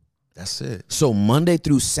 That's it. So Monday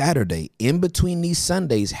through Saturday, in between these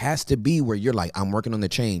Sundays, has to be where you're like, I'm working on the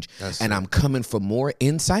change. I'm coming for more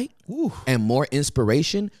insight and more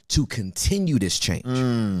inspiration to continue this change.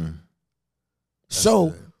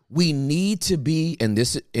 So we need to be, and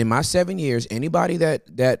this in my 7 years, anybody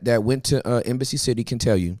that went to Embassy City can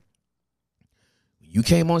tell you, you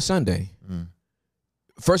came on Sunday.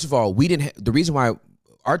 First of all, we didn't. The reason why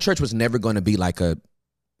our church was never going to be like a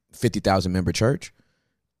 50,000 member church,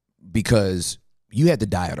 because you had to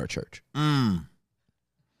die at our church. I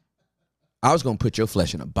was going to put your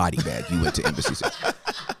flesh in a body bag. You went to Embassy City.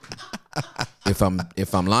 If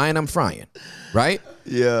I'm lying, I'm frying, right?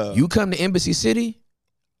 Yeah. You come to Embassy City,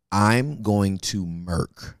 I'm going to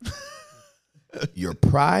murk your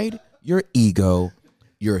pride, your ego,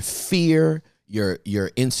 your fear,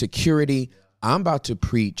 your insecurity. I'm about to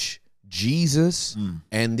preach Jesus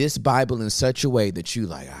and this Bible in such a way that you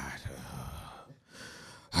like,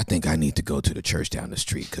 I think I need to go to the church down the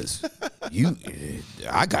street because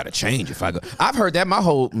I got to change if I go. I've heard that my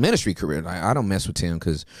whole ministry career. Like, I don't mess with him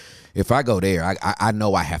because if I go there, I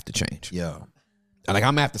know I have to change. Yeah. Like,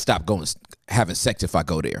 I'm going to have to stop having sex if I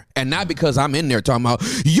go there. And not because I'm in there talking about,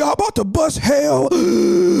 y'all about to bust hell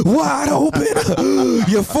wide open.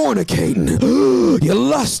 You're fornicating. You're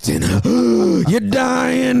lusting. You're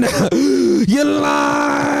dying. You're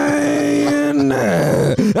lying.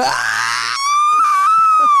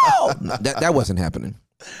 That wasn't happening.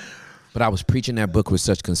 But I was preaching that book with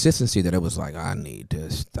such consistency that it was like, I need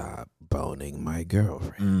to stop boning my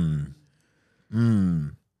girlfriend.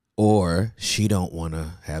 Or she don't want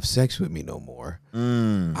to have sex with me no more.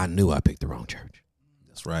 I knew I picked the wrong church.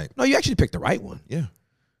 That's right. No, you actually picked the right one. Yeah.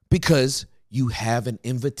 Because you have an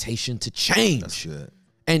invitation to change. That's good.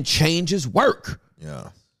 And change is work. Yeah.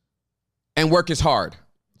 And work is hard.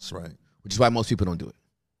 That's right. Which is why most people don't do it.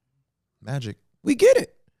 Magic. We get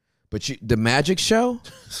it. But the magic show?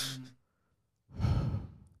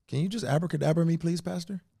 Can you just abracadabra me, please,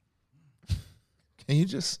 Pastor?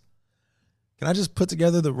 Can I just put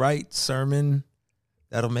together the right sermon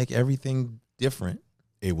that'll make everything different?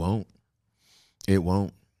 It won't. It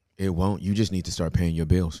won't. It won't. You just need to start paying your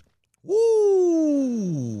bills.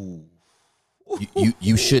 Woo!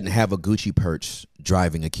 You shouldn't have a Gucci purse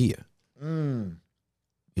driving a Kia.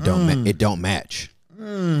 It don't match.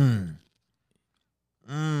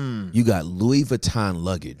 You got Louis Vuitton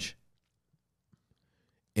luggage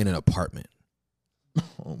in an apartment.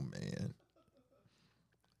 Oh man,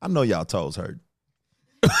 I know y'all toes hurt.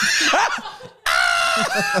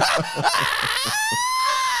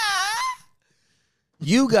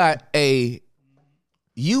 You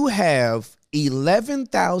have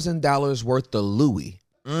 $11,000 worth of Louis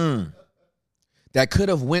that could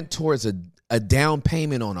have went towards a down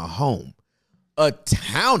payment on a home, a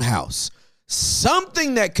townhouse,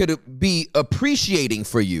 something that could be appreciating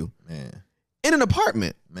for you, Man, in an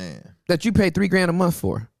apartment, man, that you paid $3,000 a month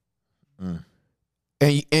for. And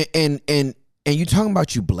you talking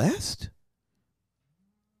about you blessed?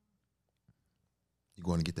 you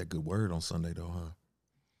going to get that good word on Sunday though, huh?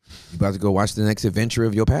 You about to go watch the next adventure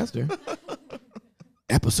of your pastor?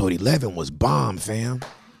 Episode 11 was bomb, fam.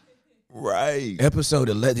 Right. Episode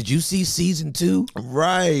 11. Did you see season 2?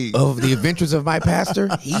 Right. Of The Adventures of My Pastor?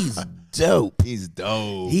 He's dope. He's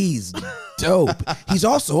dope. He's dope. He's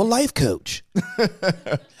also a life coach.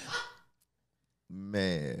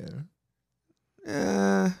 Man.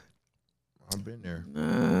 I've been there.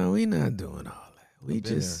 We not doing all that. We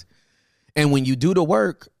just, and when you do the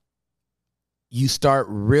work, you start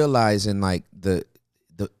realizing like the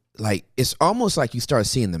it's almost like you start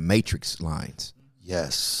seeing the Matrix lines.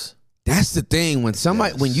 Yes. That's the thing. When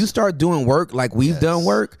when you start doing work like we've done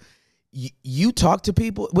work, you talk to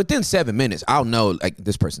people within 7 minutes. I'll know like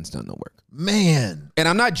this person's done the work, man. And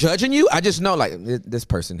I'm not judging you. I just know like this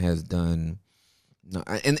person has done. No,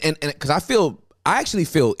 and because I actually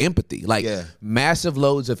feel empathy, like massive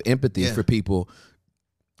loads of empathy for people.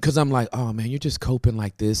 Because I'm like, oh man, you're just coping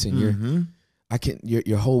like this, and your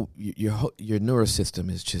whole neurosystem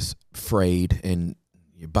is just frayed, and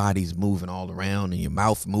your body's moving all around, and your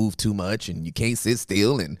mouth moves too much, and you can't sit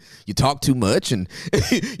still, and you talk too much, and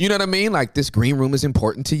you know what I mean? Like this green room is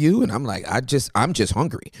important to you, and I'm like, I'm just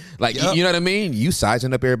hungry. Like you know what I mean? You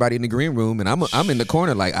sizing up everybody in the green room, and I'm in the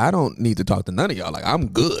corner, like I don't need to talk to none of y'all. Like I'm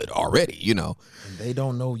good already, you know. And they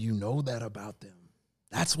don't know you know that about them.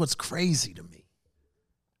 That's what's crazy to me.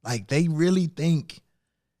 Like they really think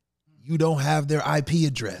you don't have their IP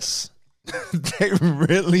address. They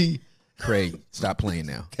really. Craig, stop playing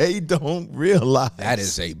now. They don't realize. That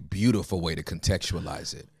is a beautiful way to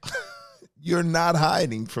contextualize it. You're not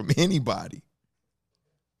hiding from anybody.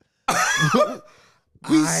 I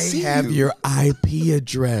have your IP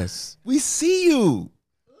address. We see you.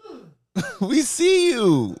 We see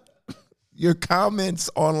you. Your comments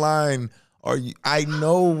online are, I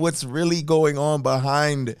know what's really going on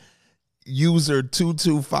behind user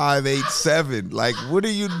 22587. Like, what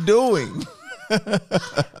are you doing?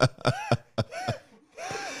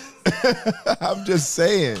 I'm just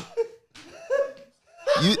saying.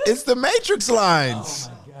 It's the Matrix lines.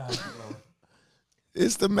 Oh my God, bro.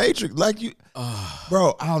 It's the Matrix. Like you,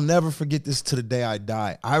 bro, I'll never forget this to the day I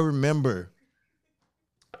die. I remember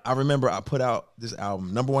I put out this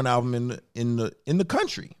album, #1 album in the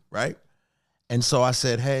country, right? And so I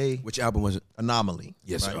said, hey. Which album was it? Anomaly.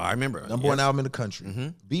 Yes, right? sir. I remember. #1 album in the country. Mm-hmm.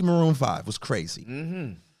 Beat Maroon 5 was crazy.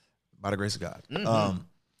 Mm-hmm. By the grace of God. Mm-hmm.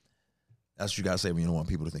 That's what you gotta say when you don't want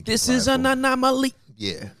people to think this is an anomaly.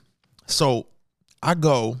 Yeah. So I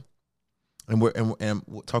go and we're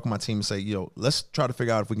talking to my team and say, let's try to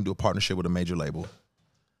figure out if we can do a partnership with a major label.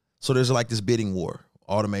 So there's like this bidding war,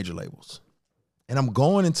 all the major labels. And I'm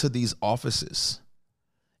going into these offices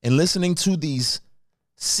and listening to these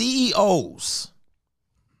CEOs,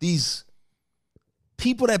 these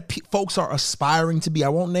people that folks are aspiring to be. I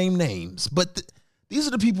won't name names, but these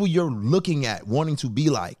are the people you're looking at, wanting to be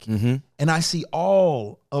like. Mm-hmm. And I see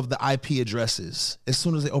all of the IP addresses as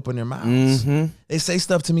soon as they open their mouths. Mm-hmm. They say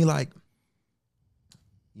stuff to me like,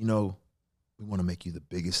 we want to make you the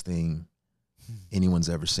biggest thing anyone's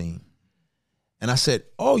ever seen. And I said,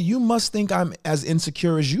 oh, you must think I'm as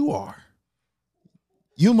insecure as you are.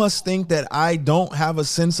 You must think that I don't have a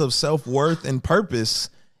sense of self-worth and purpose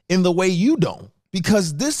in the way you don't,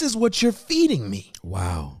 because this is what you're feeding me.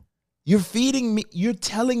 Wow. You're feeding me. You're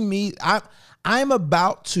telling me I'm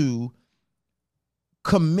about to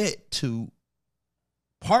commit to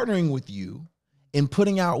partnering with you in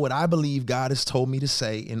putting out what I believe God has told me to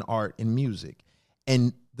say in art and music.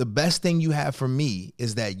 And the best thing you have for me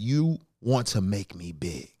is that you want to make me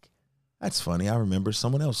big. That's funny. I remember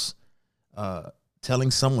someone else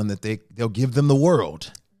telling someone that they'll give them the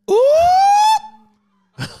world. Ooh!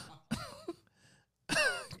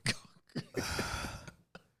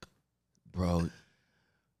 Bro,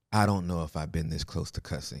 I don't know if I've been this close to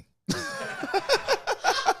cussing.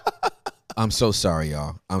 I'm so sorry,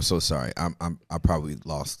 y'all. I'm so sorry. I probably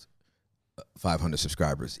lost 500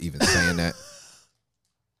 subscribers even saying that.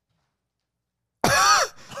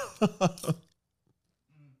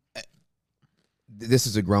 This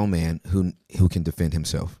is a grown man who can defend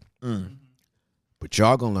himself. But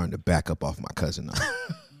y'all gonna learn to back up off my cousin now.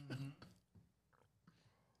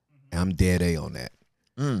 I'm dead A on that.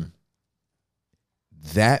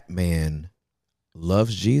 That man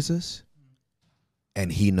loves Jesus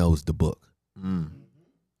and he knows the book.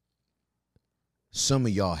 Some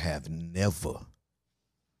of y'all have never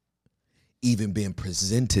even been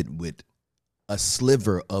presented with a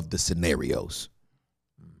sliver of the scenarios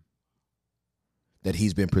that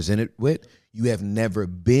he's been presented with. You have never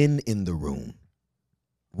been in the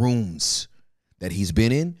rooms that he's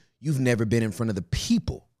been in. You've never been in front of the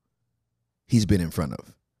people he's been in front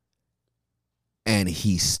of. And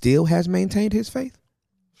he still has maintained his faith.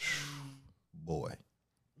 Boy.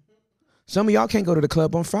 Some of y'all can't go to the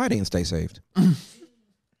club on Friday and stay saved.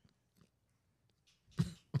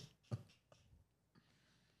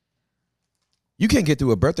 You can't get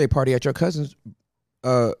through a birthday party at your cousin's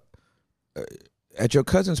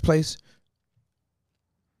place.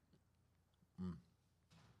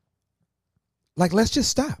 Like, let's just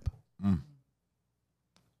stop.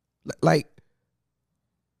 Like,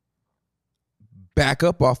 back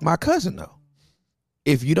up off my cousin, though.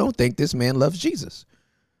 If you don't think this man loves Jesus.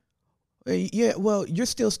 Yeah, well, you're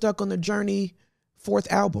still stuck on the Journey 4th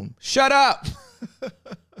album. Shut up.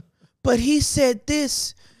 But he said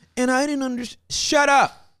this, and I didn't understand. Shut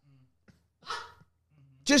up.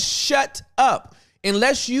 Just shut up.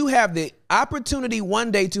 Unless you have the opportunity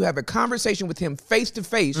one day to have a conversation with him face to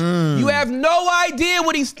face, you have no idea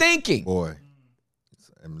what he's thinking. Boy,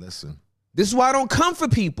 and listen. This is why I don't come for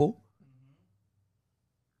people.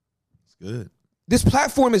 It's good. This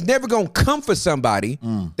platform is never going to come for somebody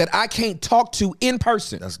that I can't talk to in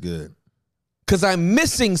person. That's good. Because I'm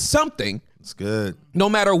missing something. It's good. No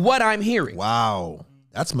matter what I'm hearing. Wow.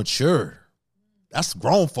 That's mature. That's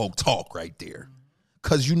grown folk talk right there.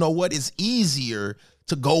 Because you know what? It's easier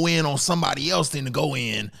to go in on somebody else than to go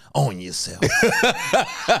in on yourself.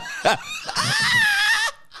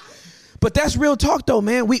 But that's real talk, though,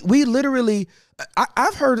 man. We literally,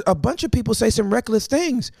 I've heard a bunch of people say some reckless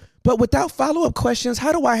things, but without follow-up questions,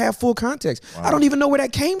 how do I have full context? Wow. I don't even know where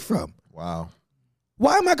that came from. Wow.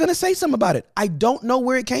 Why am I going to say something about it? I don't know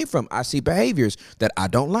where it came from. I see behaviors that I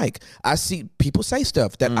don't like. I see people say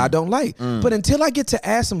stuff that I don't like. But until I get to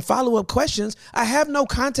ask some follow-up questions, I have no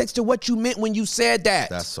context to what you meant when you said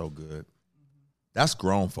that. That's so good. That's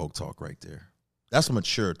grown folk talk right there. That's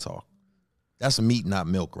mature talk. That's meat, not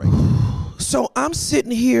milk right there. So I'm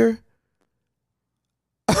sitting here.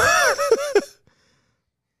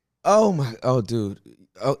 Dude.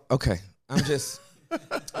 Oh, okay.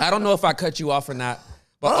 I don't know if I cut you off or not,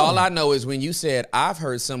 but all I know is when you said, I've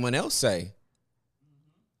heard someone else say,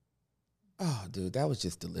 oh, dude, that was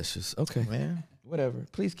just delicious. Okay, man. Whatever.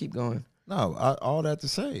 Please keep going. No, all that to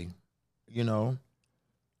say, you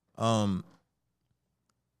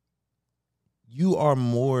are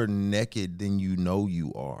more naked than you know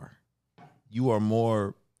you are. You are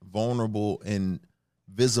more vulnerable and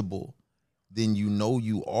visible than you know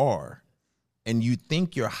you are. And you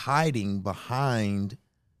think you're hiding behind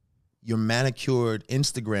your manicured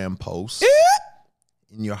Instagram posts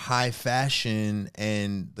in your high fashion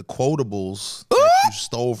and the quotables that you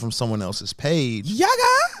stole from someone else's page. Yaga!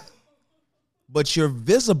 But you're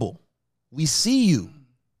visible. We see you.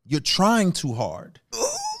 You're trying too hard.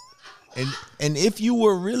 And if you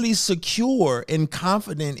were really secure and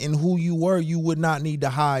confident in who you were, you would not need to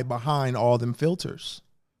hide behind all them filters.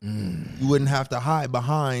 You wouldn't have to hide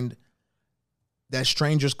behind that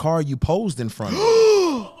stranger's car you posed in front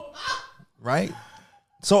of. Right?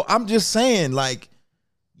 So I'm just saying, like,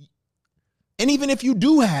 and even if you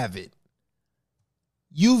do have it,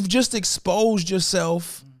 you've just exposed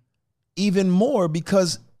yourself even more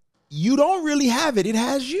because you don't really have it. It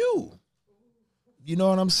has you. You know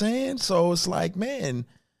what I'm saying? So it's like, man,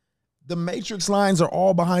 the matrix lines are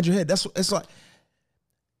all behind your head. It's like,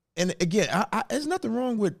 and again, there's nothing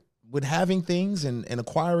wrong with with having things and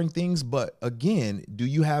acquiring things, but again, do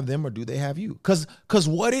you have them or do they have you? Because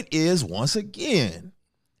what it is, once again,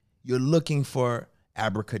 you're looking for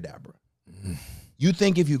abracadabra. You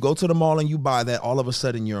think if you go to the mall and you buy that, all of a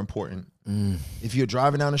sudden you're important. If you're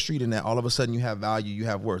driving down the street and that, all of a sudden you have value, you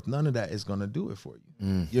have worth. None of that is going to do it for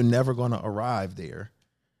you. You're never going to arrive there.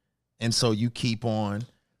 And so you keep on,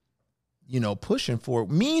 pushing for it.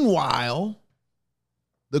 Meanwhile,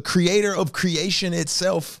 the creator of creation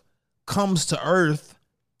itself comes to earth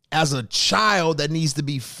as a child that needs to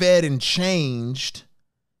be fed and changed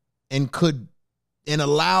and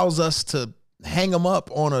allows us to hang him up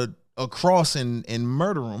on a cross and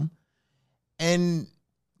murder him, and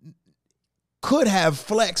could have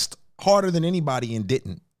flexed harder than anybody and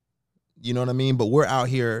didn't. You know what I mean? But we're out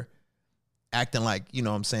here acting like, what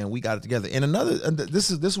I'm saying, we got it together. And this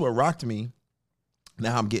is what rocked me.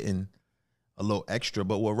 Now I'm getting a little extra,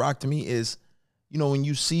 but what rocked me is, when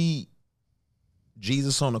you see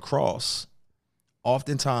Jesus on the cross,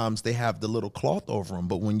 oftentimes they have the little cloth over him,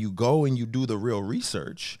 but when you go and you do the real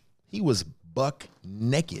research, he was buck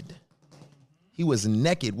naked. He was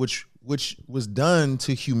naked, which was done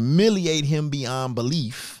to humiliate him beyond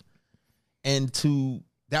belief, and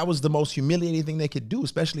that was the most humiliating thing they could do,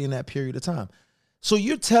 especially in that period of time. So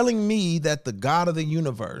you're telling me that the God of the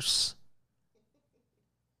universe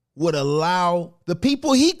would allow the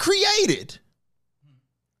people he created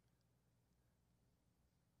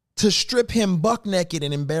to strip him buck naked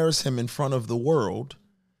and embarrass him in front of the world,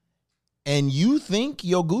 and you think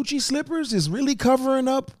your Gucci slippers is really covering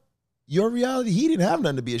up your reality? He didn't have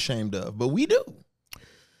nothing to be ashamed of, but we do.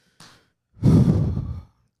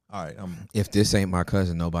 All right. If this ain't my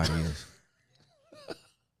cousin, nobody is.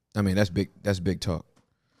 I mean, that's big. That's big talk.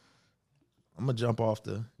 I'm gonna jump off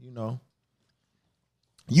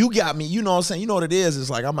you got me. You know what I'm saying? You know what it is? It's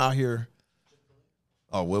like I'm out here.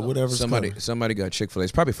 Oh, well, whatever. Somebody got Chick-fil-A.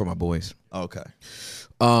 It's probably for my boys. Okay.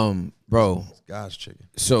 Bro. It's God's chicken.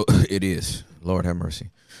 So it is. Lord have mercy.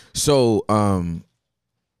 So,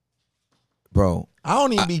 bro, I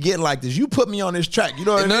don't even be getting like this. You put me on this track. You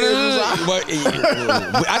know what I mean?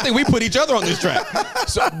 No. I think we put each other on this track.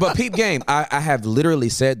 So, but peep game, I have literally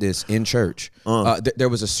said this in church. There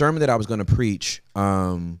was a sermon that I was going to preach.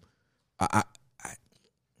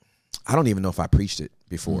 I don't even know if I preached it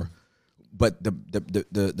before, but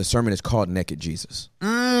the sermon is called Naked Jesus.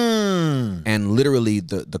 And literally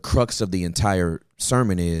the crux of the entire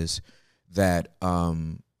sermon is that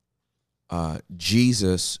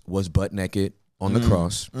Jesus was butt naked on the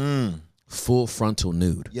cross, full frontal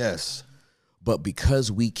nude. Yes. But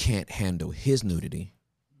because we can't handle his nudity,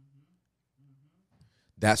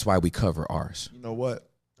 that's why we cover ours. You know what?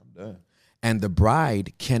 I'm done. And the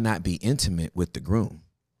bride cannot be intimate with the groom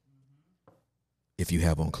if you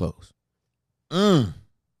have on clothes.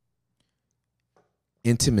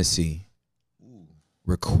 Intimacy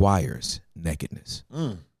requires nakedness.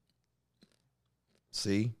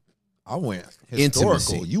 See, I went historical.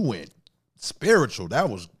 Intimacy. You went spiritual. That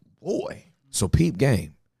was, boy. So peep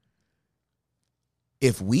game.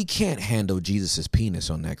 If we can't handle Jesus's penis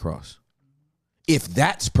on that cross, if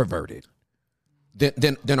that's perverted,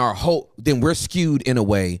 then we're skewed in a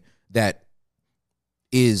way that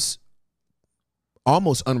is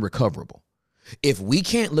almost unrecoverable. If we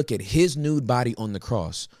can't look at his nude body on the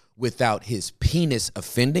cross without his penis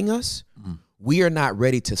offending us, we are not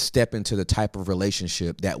ready to step into the type of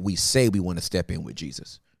relationship that we say we want to step in with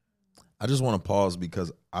Jesus. I just want to pause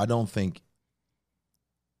because I don't think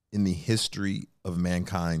in the history of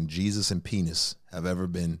mankind, Jesus and penis have ever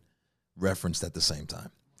been referenced at the same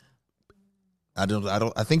time. I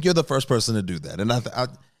think you're the first person to do that. And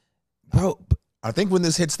I think when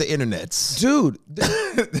this hits the internets, dude,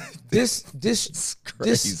 this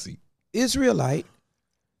crazy. This Israelite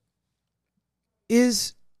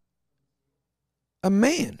is a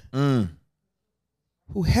man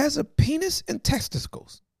who has a penis and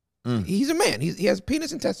testicles. He's a man. He has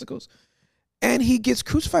penis and testicles, and he gets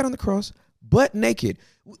crucified on the cross, butt naked.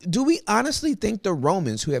 Do we honestly think the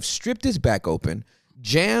Romans, who have stripped his back open,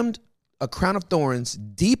 jammed a crown of thorns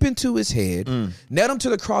deep into his head, nailed him to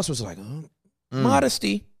the cross, was like,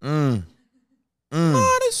 modesty,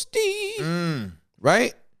 modesty,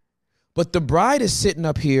 right? But the bride is sitting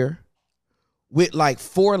up here with like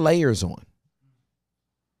 4 layers on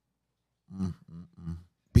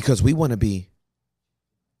because we want to be,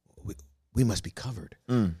 we must be covered.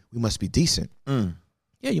 We must be decent.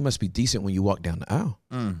 Yeah, you must be decent when you walk down the aisle.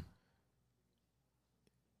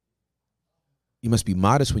 You must be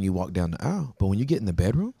modest when you walk down the aisle. But when you get in the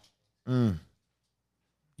bedroom,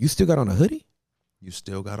 you still got on a hoodie? You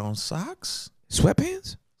still got on socks?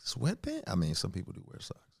 Sweatpants? Sweatpants? I mean, some people do wear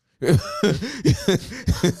socks.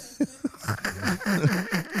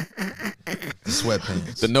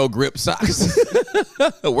 Sweatpants. The no grip socks.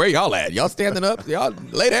 Where y'all at? Y'all standing up? Y'all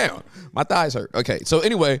lay down. My thighs hurt. Okay. So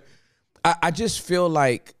anyway, I just feel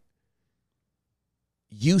like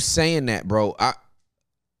you saying that, bro.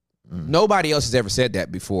 Nobody else has ever said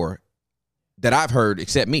that before that I've heard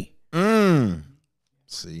except me.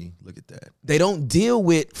 See, look at that. They don't deal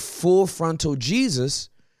with full frontal Jesus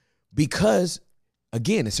because,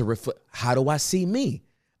 again, it's a how do I see me?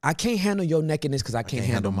 I can't handle your nakedness because I can't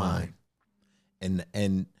handle mine.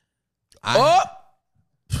 And I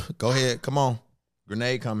go ahead, come on,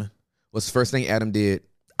 grenade coming. What's the first thing Adam did?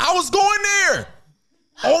 I was going there.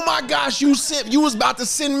 Oh my gosh, you was about to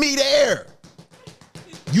send me there.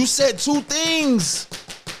 You said two things,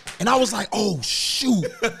 and I was like, oh shoot,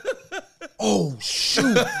 oh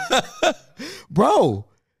shoot, bro.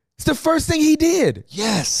 It's the first thing he did.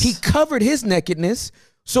 Yes, he covered his nakedness.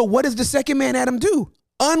 So what does the second man Adam do?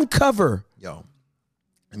 Uncover. Yo,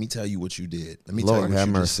 let me tell you what you did. Let me tell you what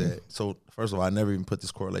you just said. So first of all, I never even put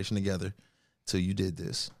this correlation together till you did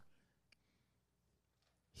this.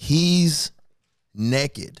 He's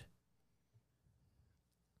naked.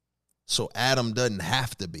 So Adam doesn't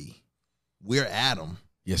have to be. We're Adam.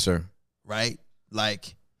 Yes, sir. Right?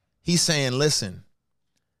 Like, he's saying, listen,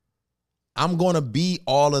 I'm going to be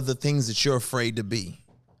all of the things that you're afraid to be.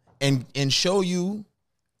 And show you,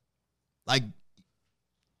 like,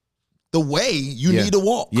 the way you need to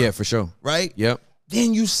walk. Yeah, for sure. Right? Yep.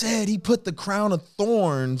 Then you said he put the crown of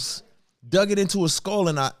thorns, dug it into his skull,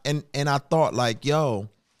 and I thought, like, yo,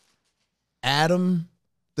 Adam,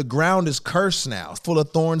 the ground is cursed now, full of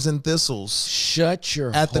thorns and thistles. Shut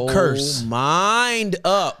your at the curse mind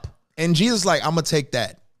up. And Jesus like, I'm gonna take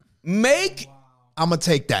that. I'm gonna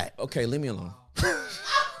take that. Okay, leave me alone.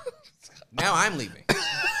 Now I'm leaving.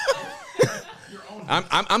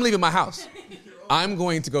 I'm leaving my house. I'm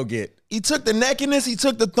going to go get. He took the nakedness. He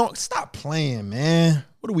took the thorn. Stop playing, man.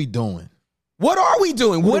 What are we doing? What are we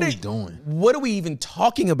doing? What are we doing? What are we even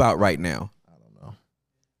talking about right now?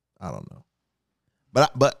 I don't know.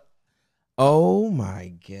 But oh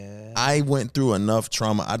my God. I went through enough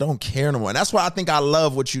trauma. I don't care no more. And that's why I think I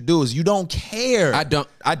love what you do is you don't care. I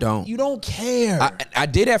don't. You don't care. I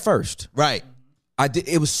did at first. Right. I did.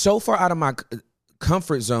 It was so far out of my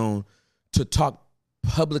comfort zone to talk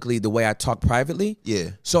publicly the way I talk privately.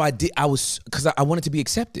 Yeah. So because I wanted to be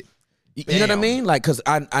accepted. You know what I mean? Like, because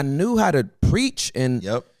I knew how to preach and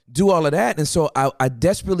do all of that. And so I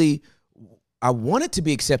desperately, I wanted to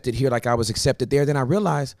be accepted here like I was accepted there. Then I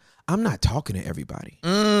realized I'm not talking to everybody.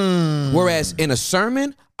 Whereas in a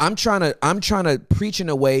sermon, I'm trying to preach in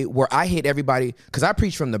a way where I hit everybody, because I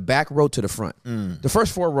preach from the back row to the front. The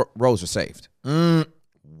first four rows are saved.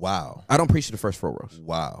 Wow. I don't preach to the first 4 rows.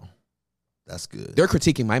 Wow. That's good. They're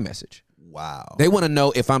critiquing my message. Wow. They want to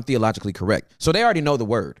know if I'm theologically correct. So they already know the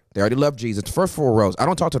word. They already love Jesus. The first 4 rows. I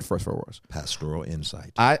don't talk to the first 4 rows. Pastoral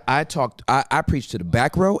insight. I preach to the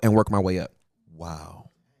back row and work my way up. Wow.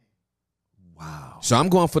 Wow. So I'm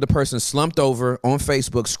going for the person slumped over on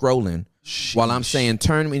Facebook scrolling while I'm saying,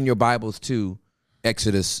 turn in your Bibles to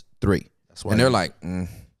Exodus 3. And they're like,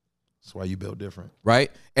 That's why you built different.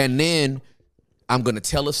 Right? And then I'm going to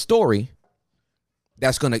tell a story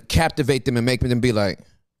that's going to captivate them and make them be like,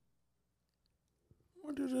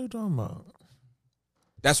 what are they talking about?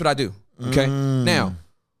 That's what I do. Okay. Now,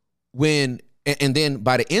 and then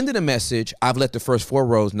by the end of the message, I've let the first 4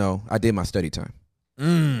 rows know I did my study time.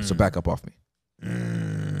 So back up off me.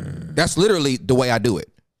 That's literally the way I do it.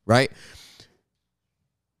 Right.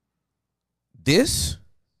 This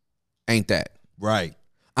ain't that. Right.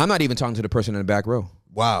 I'm not even talking to the person in the back row.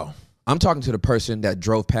 Wow. I'm talking to the person that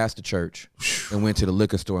drove past the church and went to the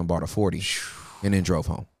liquor store and bought a 40 and then drove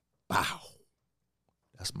home. Wow.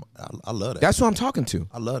 I love that. That's who I'm talking to.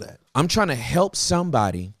 I love that. I'm trying to help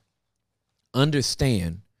somebody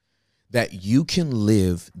understand that you can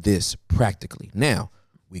live this practically. Now,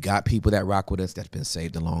 we got people that rock with us that's been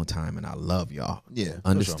saved a long time, and I love y'all. Yeah.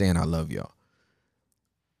 Understand, I love y'all.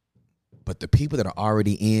 But the people that are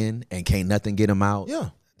already in and can't nothing get them out,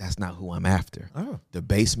 that's not who I'm after. Oh. The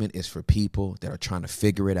basement is for people that are trying to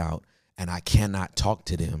figure it out, and I cannot talk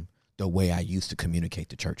to them the way I used to communicate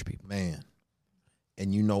to church people. Man.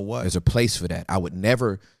 And you know what? There's a place for that. I would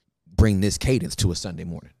never bring this cadence to a Sunday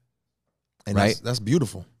morning. And right? That's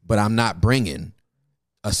beautiful. But I'm not bringing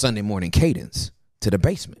a Sunday morning cadence to the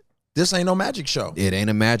basement. This ain't no magic show. It ain't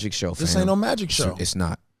a magic show, This ain't no magic show. It's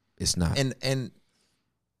not. It's not. And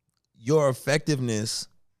your effectiveness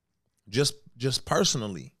just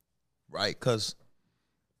personally, right? Because,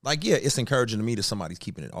 like, it's encouraging to me that somebody's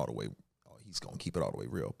keeping it all the way. He's going to keep it all the way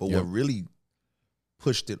real. But what really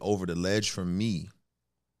pushed it over the ledge for me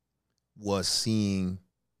was seeing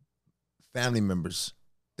family members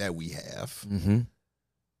that we have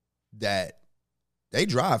that they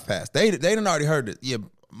drive past. They done already heard it. Yeah,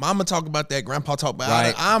 mama talk about that, grandpa talk about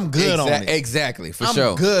it. I'm good on it. Exactly, for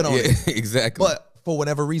sure. I'm good on it. Exactly. But for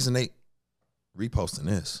whatever reason, they reposting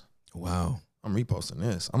this. Wow. I'm reposting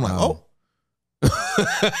this. I'm like, oh.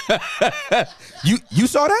 You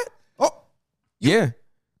saw that? Oh. Yeah.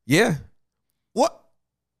 Yeah. What?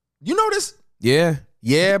 You know this? Yeah.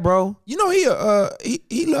 Yeah, bro. You know he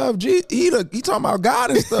loved Jesus. He talking about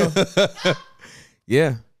God and stuff.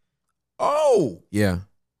 Yeah. Oh. Yeah.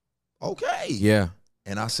 Okay. Yeah.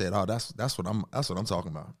 And I said, oh, that's what I'm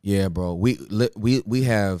talking about. Yeah, bro. We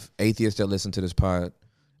have atheists that listen to this pod,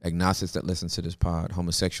 agnostics that listen to this pod,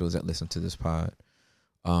 homosexuals that listen to this pod,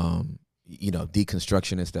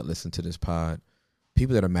 deconstructionists that listen to this pod,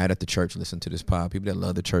 people that are mad at the church listen to this pod, people that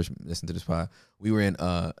love the church listen to this pod. We were in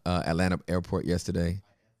Atlanta airport yesterday.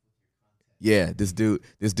 Yeah, this dude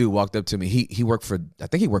walked up to me. He worked for, I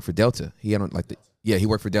think he worked for Delta. He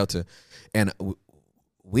worked for Delta, and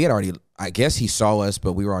we had already, I guess he saw us,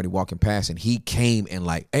 but we were already walking past, and he came and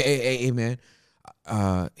like, hey, man.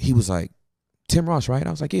 He was like, Tim Ross, right? I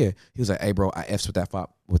was like, yeah. He was like, hey, bro, I F's with that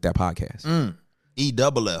podcast.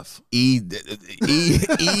 E-double-F. E-double-F.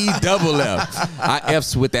 I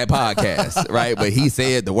F's with that podcast, right? But he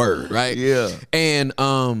said the word, right? Yeah. And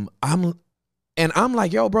I'm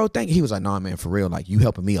like, yo, bro, thank you. He was like, nah, man, for real, like, you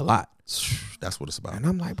helping me a lot. That's what it's about. And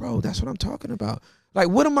I'm like, bro, that's what I'm talking about. Like,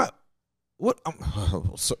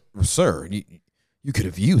 sir, you could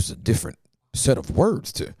have used a different set of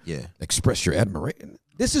words to express your admiration.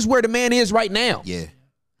 This is where the man is right now. Yeah.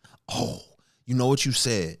 Oh, you know what you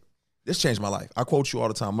said? This changed my life. I quote you all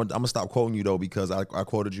the time. I'm gonna stop quoting you though, because I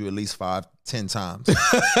quoted you at least 5-10 times.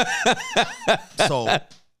 So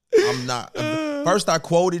I'm not. First I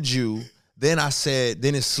quoted you. Then I said.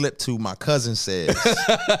 Then it slipped to my cousin says.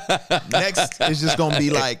 Next it's just gonna be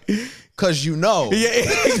like, cause you know. Yeah,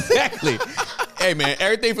 exactly. Hey man,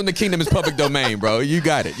 everything from the kingdom is public domain, bro. You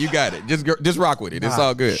got it. Just rock with it. It's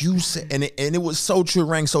all good. You said, and it was so true. It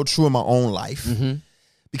rang so true in my own life.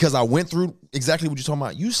 Because I went through exactly what you're talking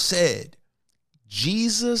about. You said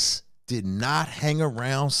Jesus did not hang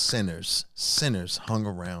around sinners. Sinners hung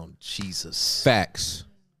around Jesus. Facts.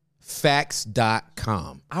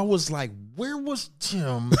 Facts.com. I was like, where was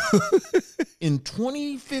Tim in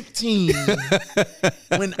 2015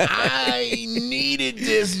 when I needed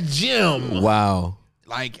this gym? Wow.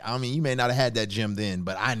 Like, I mean, you may not have had that gym then,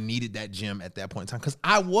 but I needed that gym at that point in time because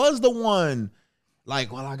I was the one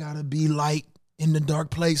like, well, I got to be like, in the dark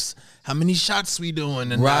place, how many shots we doing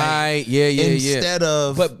tonight? Right, yeah. Instead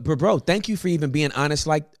of, but bro, thank you for even being honest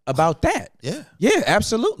like about that. Yeah,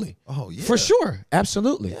 absolutely. Oh yeah, for sure,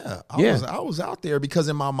 absolutely. Yeah, I was out there because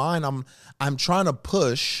in my mind I'm trying to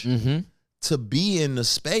push to be in the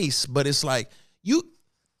space, but it's like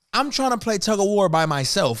I'm trying to play tug of war by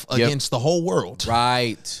myself against the whole world.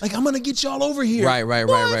 Right. Like, I'm going to get y'all over here. Right.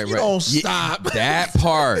 You don't stop. That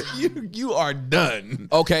part. You are done.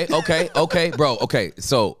 Okay, bro. Okay,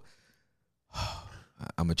 so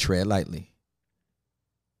I'm going to tread lightly,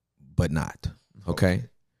 but not. Okay?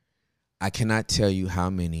 I cannot tell you how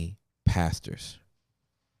many pastors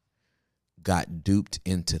got duped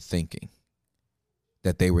into thinking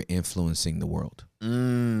that they were influencing the world.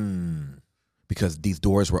 Because these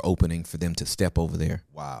doors were opening for them to step over there.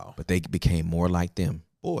 Wow. But they became more like them.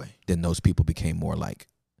 Boy. Then those people became more like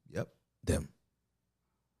them.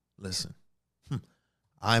 Listen,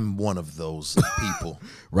 I'm one of those people.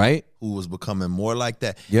 Right? Who was becoming more like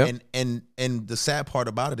that. Yep. And the sad part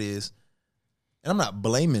about it is, and I'm not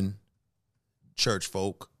blaming church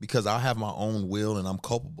folk because I have my own will and I'm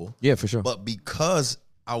culpable. Yeah, for sure. But because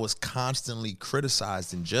I was constantly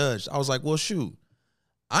criticized and judged, I was like, well, shoot.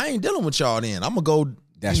 I ain't dealing with y'all then. I'm going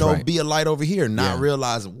to go, be a light over here, not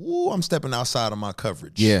realizing, woo, I'm stepping outside of my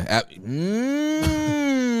coverage. Yeah.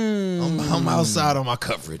 I'm outside of my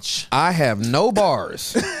coverage. I have no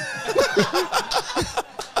bars.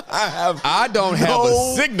 I don't have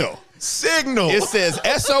a signal. It says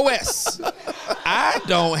SOS. I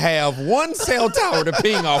don't have one cell tower to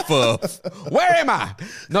ping off of. Where am I?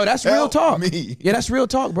 No, that's real talk. Me. Yeah, that's real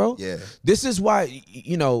talk, bro. Yeah. This is why,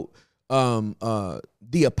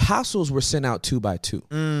 the apostles were sent out 2 by 2.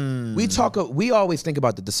 We always think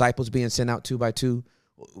about the disciples being sent out 2 by 2.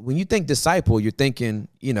 When you think disciple, you're thinking,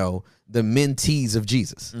 the mentees of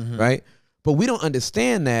Jesus, right? But we don't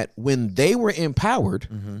understand that when they were empowered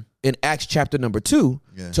in Acts chapter number 2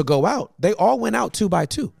 to go out, they all went out 2 by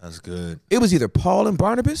 2. That's good. It was either Paul and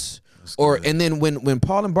Barnabas, and then when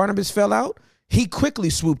Paul and Barnabas fell out, he quickly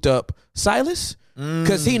swooped up Silas,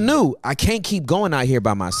 Because he knew I can't keep going out here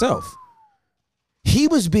by myself. He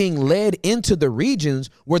was being led into the regions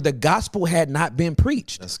where the gospel had not been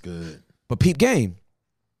preached. That's good. But peep game,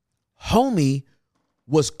 homie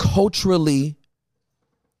was culturally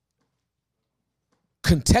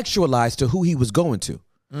contextualized to who he was going to.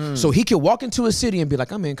 So he could walk into a city and be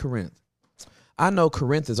like, I'm in Corinth. I know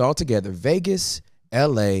Corinth is all together. Vegas,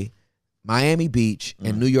 LA, Miami Beach,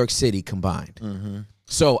 and New York City combined.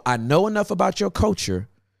 So I know enough about your culture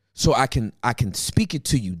so I can speak it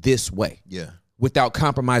to you this way. Yeah. Without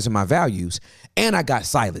compromising my values. And I got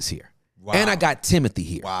Silas here. Wow. And I got Timothy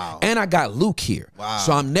here. Wow. And I got Luke here. Wow.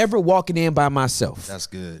 So I'm never walking in by myself. That's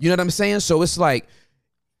good. You know what I'm saying? So it's like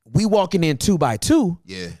we walking in 2 by 2.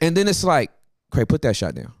 Yeah. And then it's like, Craig, put that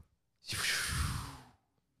shot down.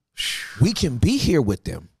 We can be here with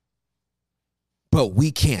them, but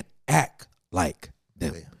we can't act like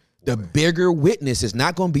them. The bigger witness is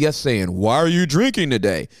not going to be us saying, why are you drinking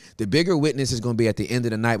today? The bigger witness is going to be at the end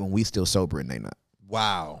of the night when we still sober and they not.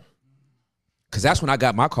 Wow. Because that's when I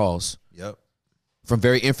got my calls. Yep. From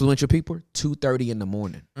very influential people, 2:30 in the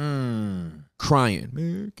morning. Crying.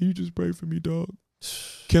 Man, can you just pray for me, dog?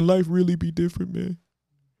 Can life really be different, man?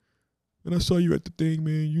 And I saw you at the thing,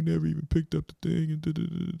 man. You never even picked up the thing.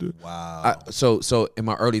 And Wow. So in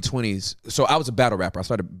my early 20s, so I was a battle rapper. I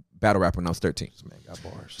started battle rapper when I was 13. Man got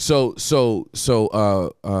bars.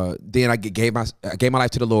 Then I gave my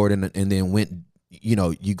life to the Lord and then went, you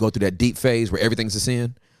know, you go through that deep phase where everything's a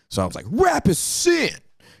sin. So I was like, rap is sin,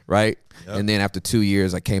 right? Yep. And then after 2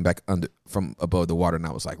 years, I came back from above the water and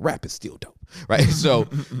I was like, rap is still dope, right? so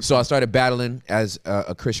I started battling as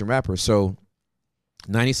a Christian rapper. So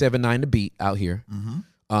 97.9 The Beat out here.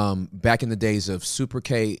 Back in the days of Super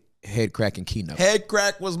K, Head Crack, and Keynote. Head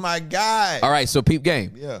Crack was my guy. All right, so peep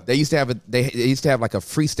game. Yeah. They used to have like a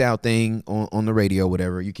freestyle thing on the radio,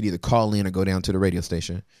 whatever. You could either call in or go down to the radio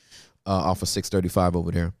station off of 635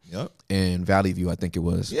 over there. Yep. In Valley View, I think it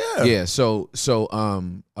was. Yeah. Yeah. So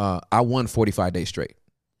I won 45 days straight.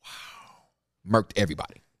 Wow. Murked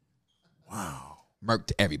everybody. Wow.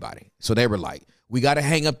 Murked everybody. So they were like, we got to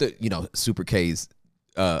hang up the, Super K's.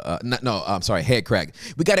 I'm sorry, Head Crack.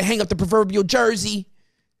 We got to hang up the proverbial jersey.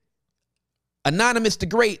 Anonymous the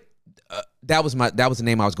Great. That was the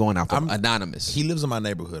name I was going off of. Anonymous. He lives in my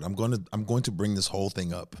neighborhood. I'm going to bring this whole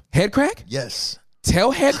thing up. Head Crack? Yes.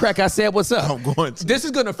 Tell Head Crack I said what's up. I'm going to. This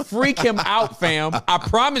is gonna freak him out, fam. I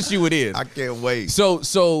promise you it is. I can't wait. So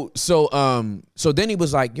then he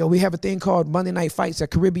was like, yo, we have a thing called Monday Night Fights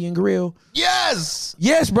at Caribbean Grill. Yes.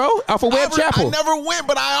 Yes, bro. Off of Webb Chapel. I never went,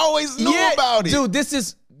 but I always knew about it. Dude, this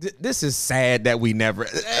is sad that we never.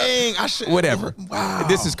 Dang, I should. Whatever. Wow.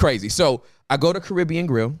 This is crazy. So I go to Caribbean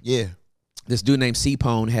Grill. Yeah. This dude named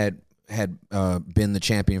C-Pone had been the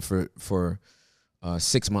champion for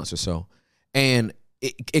 6 months or so. And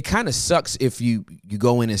it kind of sucks if you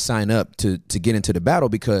go in and sign up to get into the battle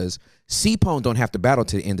because C-Pone don't have to battle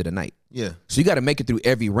to the end of the night. Yeah. So you got to make it through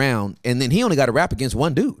every round, and then he only got to rap against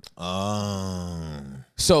one dude.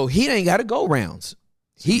 So he ain't got to go rounds.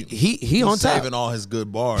 He on top. Saving all his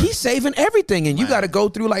good bars. He's saving everything, and you got to go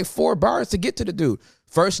through like 4 bars to get to the dude.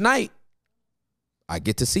 First night, I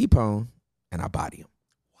get to C-Pone, and I body him.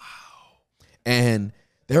 Wow. And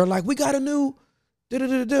they were like, we got a new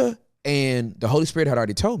da-da-da-da. And the Holy Spirit had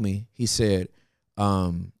already told me, he said, I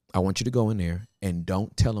want you to go in there and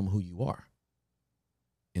don't tell them who you are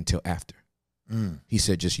until after. He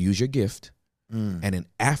said, just use your gift and then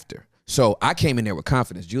after. So I came in there with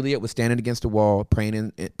confidence. Juliet was standing against the wall, praying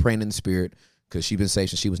in the spirit because she'd been saved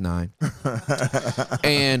since she was 9.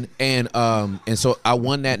 and so I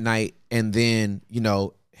won that night. And then,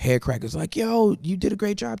 Head Crack was like, yo, you did a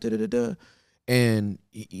great job, da-da-da-da. And,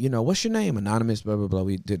 what's your name? Anonymous, blah, blah, blah.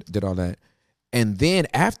 We did all that. And then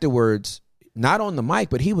afterwards, not on the mic,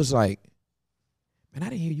 but he was like, man, I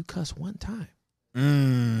didn't hear you cuss one time.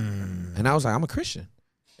 And I was like, I'm a Christian.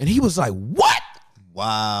 And he was like, what?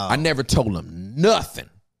 Wow. I never told him nothing.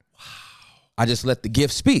 Wow. I just let the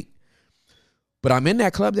gift speak. But I'm in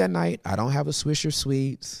that club that night. I don't have a Swisher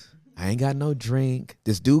Sweets. I ain't got no drink.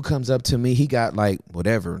 This dude comes up to me. He got like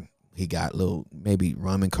whatever. He got little maybe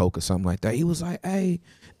rum and coke or something like that. He was like, hey,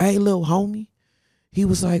 little homie. He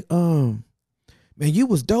was like, man, you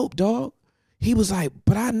was dope, dog. He was like,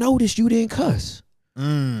 but I noticed you didn't cuss.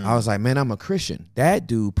 I was like, man, I'm a Christian. That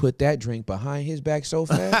dude put that drink behind his back so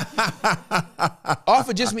fast. Off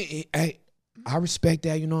of just me. Hey, I respect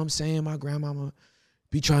that. You know what I'm saying? My grandmama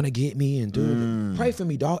be trying to get me and do it. Pray for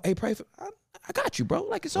me, dog. Hey, pray for I got you, bro.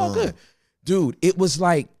 Like, it's all good. Dude, it was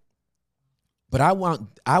like, but I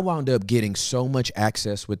wound up getting so much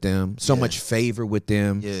access with them, so much favor with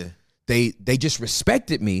them. Yeah. They just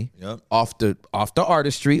respected me Yep. off the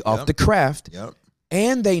artistry, off Yep. the craft, Yep.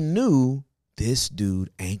 and they knew this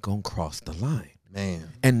dude ain't gonna cross the line.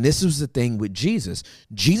 Man. And this was the thing with Jesus.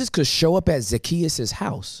 Jesus could show up at Zacchaeus'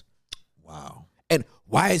 house. Wow. And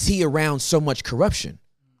why is he around so much corruption?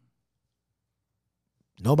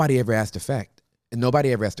 Nobody ever asked the fact. And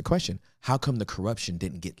nobody ever asked the question, how come the corruption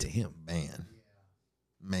didn't get to him?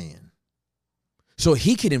 Man. So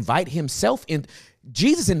he could invite himself in.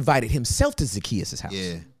 Jesus invited himself to Zacchaeus' house.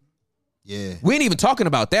 Yeah. We ain't even talking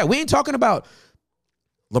about that. We ain't talking about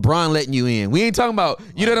LeBron letting you in. We ain't talking about,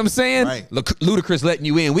 you know what I'm saying? Right. Ludacris letting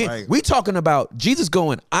you in. Right. We talking about Jesus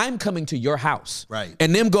going, I'm coming to your house. Right.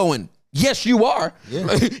 And them going, yes, you are.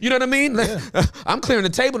 Yeah. You know what I mean? Yeah. I'm clearing the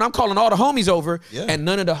table and I'm calling all the homies over. Yeah. And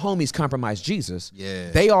none of the homies compromise Jesus.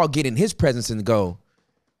 Yeah. They all get in his presence and go,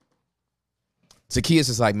 Zacchaeus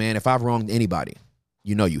is like, man, if I've wronged anybody,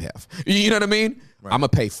 you know you have. You know what I mean? Right. I'm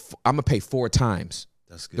gonna pay 4 times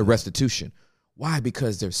That's good. the restitution. Why?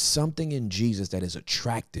 Because there's something in Jesus that is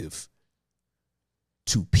attractive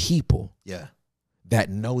to people Yeah. that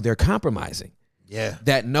know they're compromising, Yeah.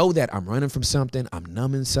 that know that I'm running from something, I'm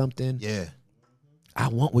numbing something. Yeah. I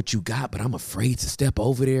want what you got, but I'm afraid to step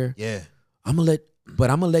over there. Yeah. I'm gonna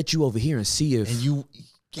let you over here and see if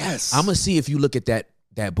Yes. I'm gonna see if you look at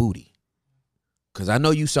that booty. Cause I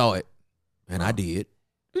know you saw it, and I did.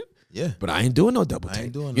 Yeah. But I ain't doing no double I take.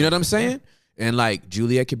 ain't doing You know that. what I'm saying? And like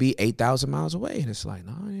Juliet could be 8,000 miles away, and it's like,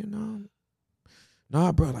 nah,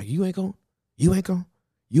 bro. Like you ain't gonna.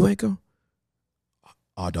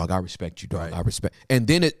 Oh, dog, I respect you, dog. Right. I respect. And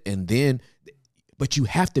then, but you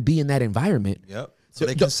have to be in that environment. Yep. So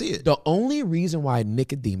they can see it. The only reason why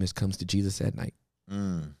Nicodemus comes to Jesus at night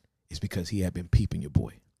is because he had been peeping your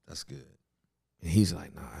boy, That's good. and he's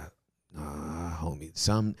like, nah, homie.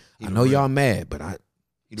 He I the know real- y'all mad, but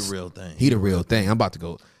He the real thing. he the real thing. I'm about to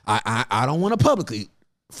go. I don't want to publicly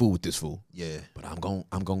fool with this fool, Yeah. but I'm going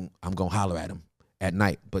holler at him at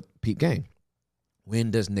night. But peep gang,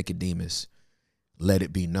 when does Nicodemus let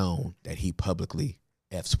it be known that he publicly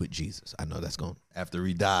F's with Jesus? I know that's going. After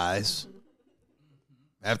he dies.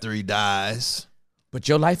 But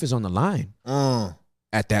your life is on the line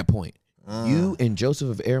at that point. You and Joseph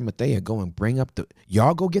of Arimathea go and bring up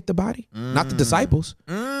y'all go get the body, not the disciples,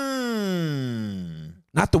 not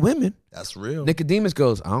the women. That's real. Nicodemus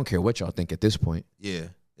goes, I don't care what y'all think at this point. Yeah.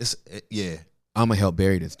 Yeah. I'm gonna help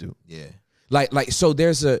bury this dude. Yeah. Like so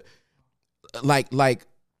there's a like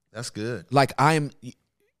That's good.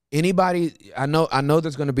 anybody I know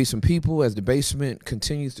there's gonna be some people as the basement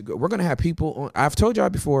continues to go. We're gonna have people on. I've told y'all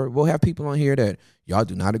before, we'll have people on here that y'all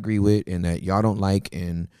do not agree with and that y'all don't like,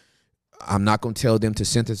 and I'm not gonna tell them to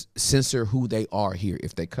censor who they are here.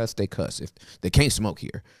 If they cuss, they cuss. If they can't smoke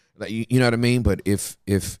here. Like you know what I mean? But if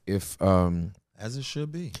As it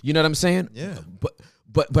should be. you know what I'm saying? Yeah.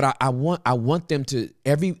 But I want them to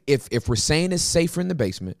if we're saying it's safer in the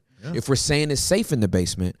basement, Yeah. if we're saying it's safe in the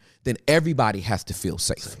basement, then everybody has to feel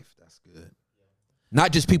safe. That's good.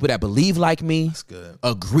 Not just people that believe like me, That's good.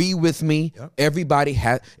 agree with me. Yep. Everybody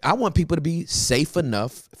has. I want people to be safe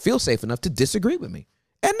enough, feel safe enough to disagree with me,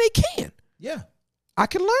 and they can. Yeah. I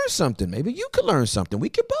can learn something. Maybe you can learn something. We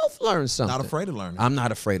can both learn something. Not afraid of learning. I'm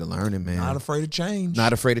not afraid of learning, man. Not afraid of change.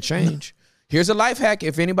 Not afraid of change. Here's a life hack.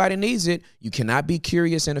 If anybody needs it, you cannot be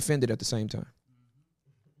curious and offended at the same time.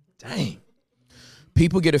 Dang.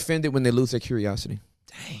 People get offended when they lose their curiosity.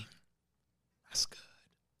 Dang. That's good.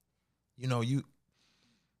 You know,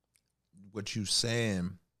 what you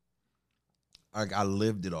saying, I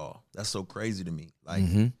lived it all. That's so crazy to me. Like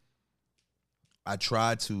I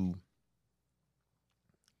tried to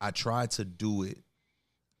do it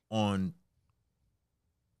on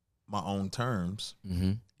my own terms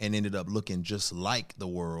and ended up looking just like the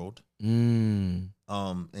world and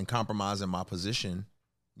compromising my position,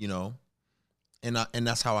 you know. And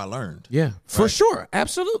that's how I learned. Yeah, for Right. sure.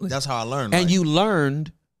 Absolutely. That's how I learned. And like, you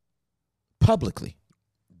learned publicly.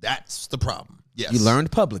 that's the problem. Yes. You learned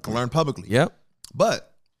I publicly. learned publicly. Yep.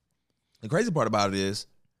 But the crazy part about it is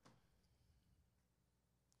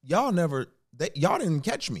y'all didn't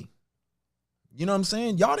catch me. You know what I'm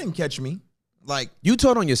saying? Y'all didn't catch me. Like, You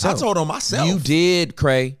told on yourself. I told on myself. You did,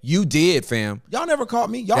 Cray. You did, fam. Y'all never caught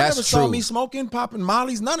me. Y'all That's never saw true. me smoking, popping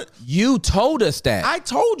mollies, none of You told us that. I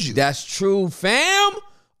told you. That's true, fam.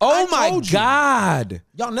 Oh I my told you. God.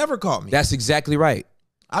 Y'all never caught me. That's exactly right.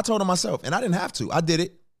 I told on myself, and I didn't have to. I did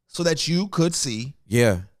it so that you could see.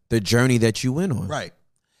 Yeah. The journey that you went on. Right.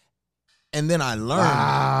 And then I learned.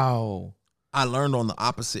 Wow. I learned on the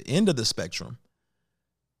opposite end of the spectrum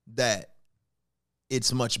that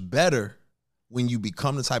it's much better when you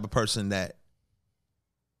become the type of person that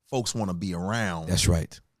folks want to be around That's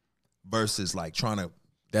right. versus like trying to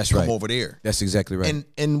That's come right. over there. That's exactly right.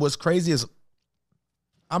 And what's crazy is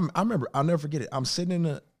I remember, I'll never forget it. I'm sitting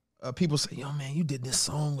in people say, yo, man, you did this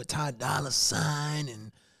song with Ty Dolla Sign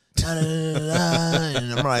and da, da, da, da, da.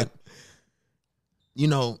 And I'm like, you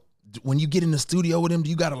know, when you get in the studio with him, do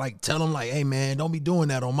you got to like tell him like, hey, man, don't be doing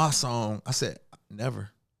that on my song? I said, never.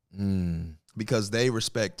 Because they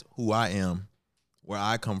respect who I am, where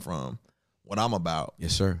I come from, what I'm about.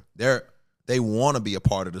 Yes, sir. They want to be a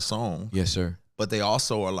part of the song. Yes, sir. But they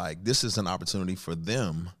also are like, this is an opportunity for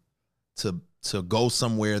them to go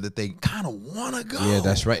somewhere that they kind of want to go. Yeah,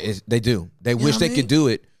 that's right. They do. They wish they could do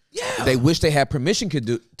it. Yeah. They wish they had permission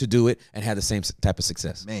to do it and had the same type of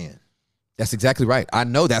success. Man. That's exactly right. I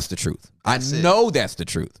know that's the truth. That's it. know that's the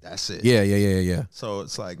truth. That's it. Yeah. So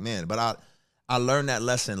it's like, man, but I learned that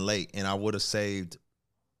lesson late, and I would have saved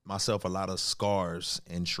myself a lot of scars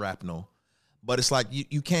and shrapnel. But it's like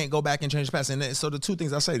you can't go back and change the past. And so the two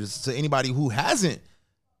things I say to anybody who hasn't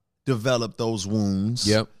developed those wounds,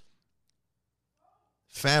 Yep.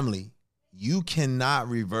 family, you cannot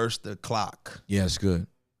reverse the clock. Yeah, it's good.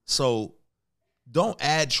 So don't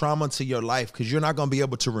add trauma to your life because you're not going to be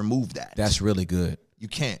able to remove that. That's really good. You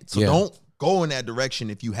can't. So Yeah. don't go in that direction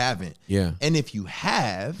if you haven't. Yeah. And if you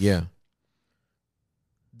have, Yeah.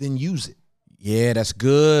 then use it. Yeah, that's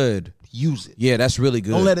good. Use it. Yeah, that's really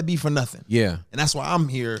good. Don't let it be for nothing. Yeah. And that's why I'm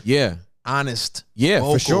here, Yeah. honest. Yeah,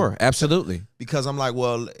 vocal, for sure. Absolutely. Because I'm like,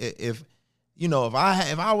 well, if you know, if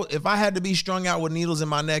I had to be strung out with needles in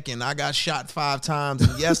my neck and I got shot 5 times,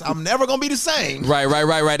 and yes, I'm never gonna be the same.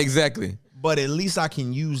 Right. Exactly. But at least I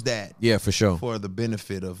can use that. Yeah, for sure. For the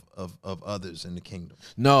benefit of others in the kingdom.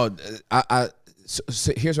 No,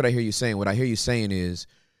 so here's what I hear you saying. What I hear you saying is,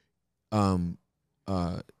 I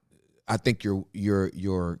think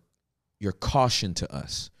your caution to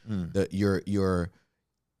us, that your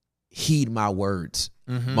heed my words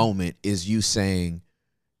moment is you saying,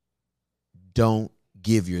 don't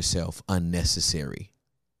give yourself unnecessary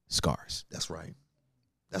scars. That's right.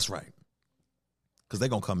 That's right. Because they're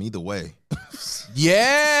going to come either way.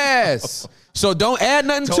 Yes. So don't add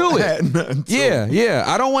nothing to it. Yeah.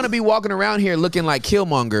 I don't want to be walking around here looking like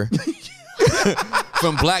Killmonger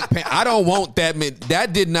from Black Panther. I don't want that.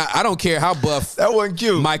 That did not. I don't care how buff that wasn't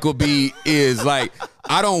cute. Michael B is. Like,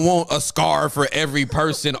 I don't want a scar for every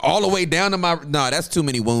person all the way down to my. No, that's too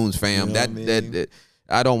many wounds, fam. You know that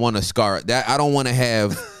I don't want a scar. That I don't want to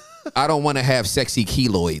have. I don't want to have sexy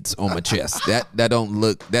keloids on my chest. That don't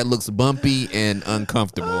look. That looks bumpy and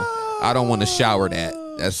uncomfortable. I don't want to shower that.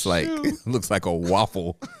 That's like looks like a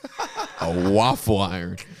waffle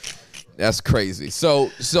iron. That's crazy.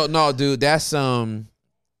 So no, dude. That's bro,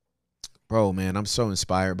 man. I'm so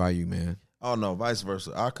inspired by you, man. Oh no, vice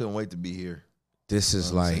versa. I couldn't wait to be here. This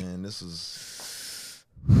is like this is.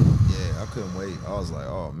 Yeah, I couldn't wait. I was like,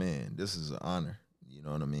 oh man, this is an honor. You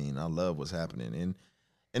know what I mean? I love what's happening,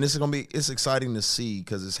 and it's exciting to see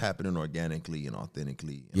because it's happening organically and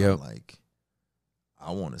authentically. And Yep. I'm like,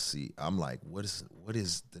 I want to see. I'm like, what is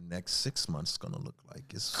the next 6 months gonna look like?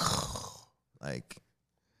 It's like,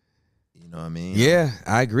 you know what I mean? Yeah,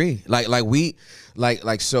 I agree.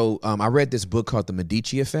 So I read this book called The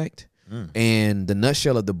Medici Effect. And the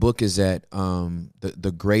nutshell of the book is that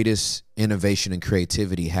the greatest innovation and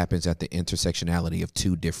creativity happens at the intersectionality of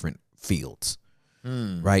 2 different fields.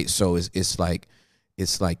 Right? So it's like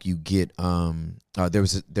you get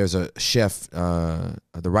there's a chef, the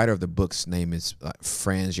writer of the book's name is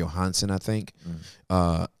Franz Johansson, I think.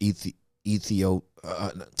 He's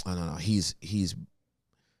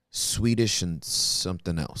Swedish and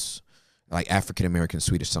something else, like African American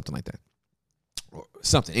Swedish, something like that, or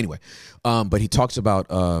something. Anyway, but he talks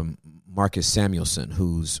about Marcus Samuelsson,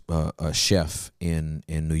 who's a chef in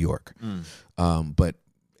New York, but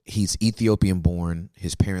he's Ethiopian born.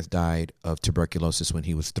 His parents died of tuberculosis when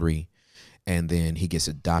he was 3, and then he gets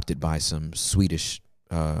adopted by some Swedish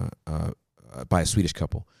by a Swedish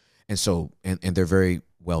couple, and so and they're very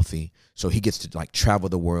wealthy. So he gets to like travel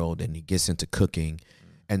the world, and he gets into cooking.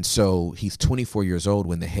 And so he's 24 years old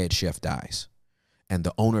when the head chef dies. And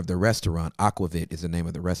the owner of the restaurant, Aquavit is the name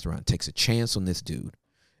of the restaurant, takes a chance on this dude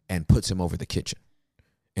and puts him over the kitchen.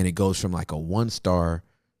 And it goes from like a 1-star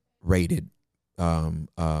rated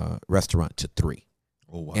restaurant to 3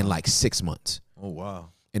 in like 6 months. Oh,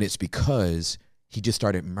 wow. And it's because he just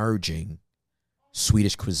started merging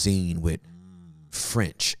Swedish cuisine with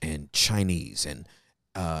French and Chinese and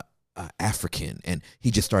African. And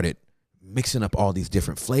he just started mixing up all these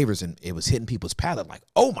different flavors, and it was hitting people's palate like,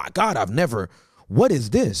 oh my God, what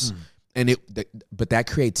is this? And but that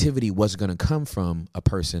creativity wasn't going to come from a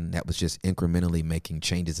person that was just incrementally making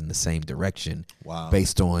changes in the same direction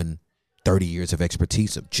based on 30 years of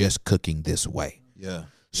expertise of just cooking this way. Yeah.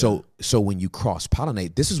 So when you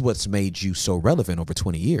cross-pollinate, this is what's made you so relevant over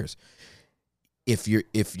 20 years. If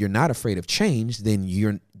you're not afraid of change, then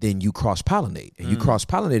you cross-pollinate. And you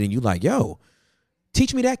cross-pollinate and you like, yo,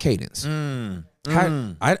 teach me that cadence. I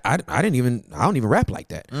don't even rap like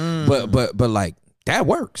that. But like that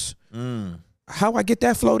works. How I get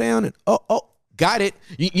that flow down and got it.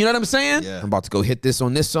 You know what I'm saying? Yeah. I'm about to go hit this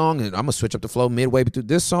on this song and I'm gonna switch up the flow midway through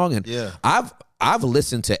this song. And I've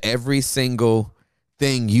listened to every single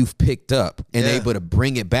thing you've picked up and able to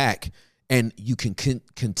bring it back, and you can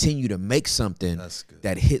continue to make something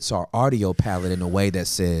that hits our audio palette in a way that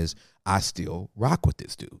says, I still rock with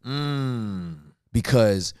this dude.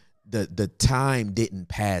 Because the time didn't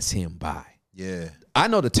pass him by. Yeah. I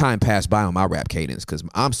know the time passed by on my rap cadence because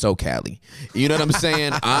I'm so Cali. You know what I'm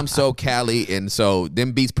saying? I'm so Cali, and so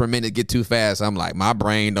them beats per minute get too fast. I'm like, my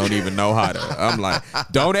brain don't even know how to. I'm like,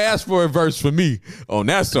 don't ask for a verse for me on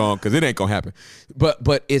that song because it ain't gonna happen.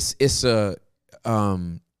 But it's a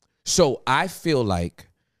so I feel like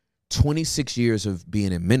 26 years of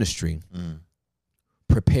being in ministry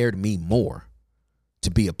prepared me more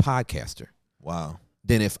to be a podcaster. Wow.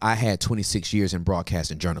 Than if I had 26 years in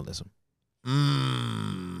broadcast and journalism.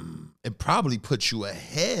 It probably puts you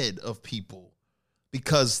ahead of people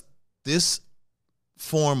because this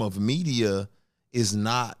form of media is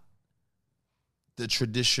not the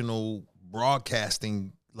traditional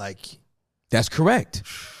broadcasting. Like, that's correct.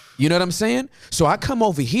 You know what I'm saying? So I come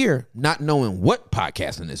over here not knowing what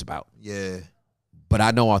podcasting is about. Yeah. But I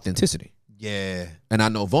know authenticity. Yeah. And I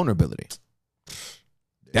know vulnerability.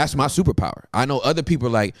 That's my superpower. I know other people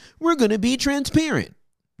are like, we're going to be transparent.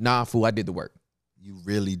 Nah, fool, I did the work. You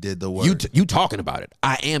really did the work. You talking about it.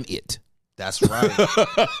 I am it. That's right.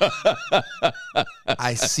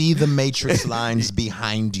 I see the matrix lines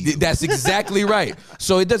behind you. That's exactly right.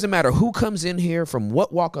 So it doesn't matter who comes in here, from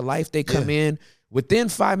what walk of life they come in. Within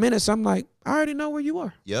 5 minutes, I'm like, I already know where you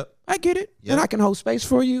are. Yep. I get it. Yep. And I can hold space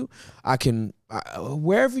for you. I can,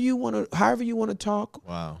 wherever you want to, however you want to talk.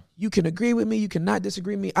 Wow. You can agree with me. You cannot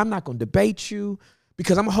disagree with me. I'm not going to debate you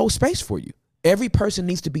because I'm going to hold space for you. Every person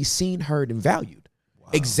needs to be seen, heard, and valued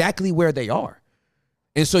exactly where they are.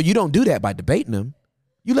 And so you don't do that by debating them.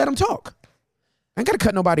 You let them talk. I ain't got to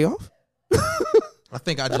cut nobody off. I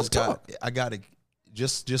think I got it.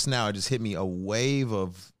 Just now, it just hit me a wave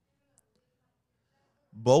of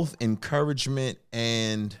both encouragement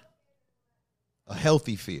and a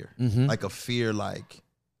healthy fear. Like a fear like,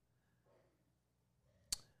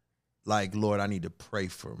 Lord, I need to pray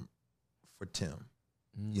for Tim.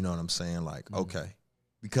 You know what I'm saying? Like, okay.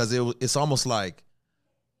 Because it's almost like,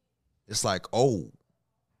 it's like, oh,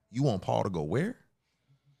 you want Paul to go where?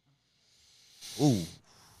 Ooh,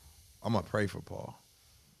 I'm going to pray for Paul.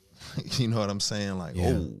 You know what I'm saying? Like,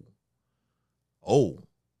 oh.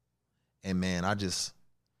 And man, I just,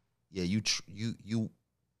 you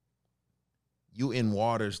in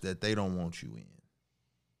waters that they don't want you in.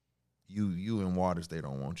 You in waters they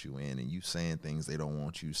don't want you in, and you saying things they don't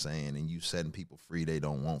want you saying, and you setting people free they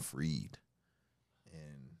don't want freed.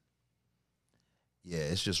 And yeah,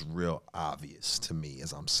 it's just real obvious to me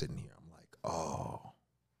as I'm sitting here. I'm like, oh,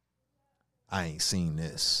 I ain't seen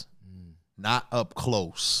this. Not up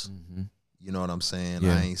close. You know what I'm saying?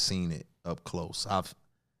 I ain't seen it up close.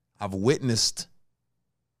 I've witnessed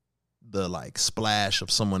the like splash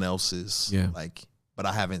of someone else's like, but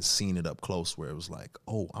I haven't seen it up close where it was like,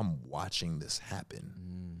 oh, I'm watching this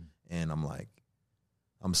happen. And I'm like,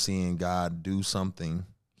 I'm seeing God do something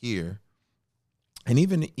here. And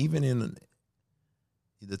even in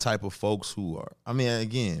the type of folks who are, I mean,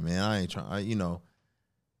 again, man, I ain't trying,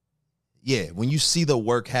 when you see the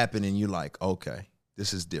work happen and you're like, okay,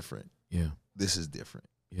 this is different. Yeah. This is different.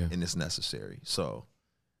 Yeah. And it's necessary. So,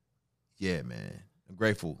 yeah, man, I'm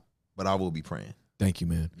grateful, but I will be praying. Thank you,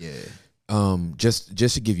 man. Yeah. Just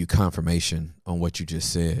to give you confirmation on what you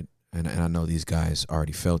just said, and I know these guys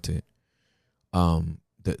already felt it.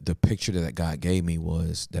 The picture that God gave me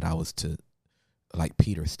was that I was to, like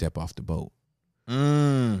Peter, step off the boat.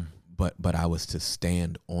 But I was to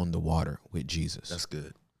stand on the water with Jesus. That's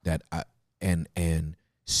good. That I and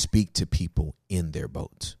speak to people in their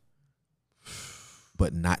boats,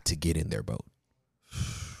 but not to get in their boat.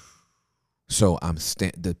 So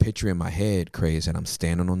the picture in my head, Craze, and I'm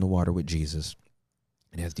standing on the water with Jesus,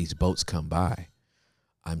 and as these boats come by,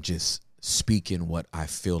 I'm just speaking what I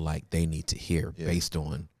feel like they need to hear based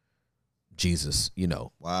on Jesus,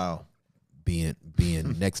 Wow. being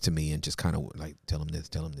next to me and just kind of like tell him this,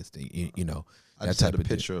 I just had a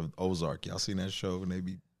picture of Ozark. Y'all seen that show when they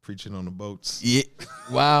be preaching on the boats? Yeah.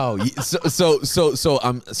 Wow. So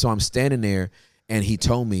I'm standing there, And he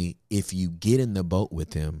told me, if you get in the boat with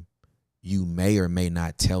them, you may or may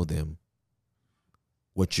not tell them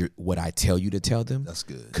what I tell you to tell them. That's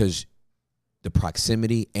good. Because the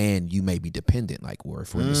proximity, and you may be dependent. Like, or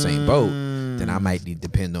if we're in the same boat, then I might need to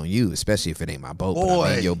depend on you, especially if it ain't my boat, but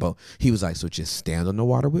I'm in your boat. He was like, so just stand on the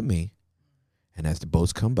water with me, and as the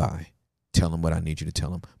boats come by, tell them what I need you to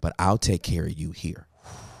tell them. But I'll take care of you here.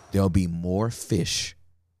 There'll be more fish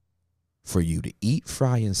for you to eat,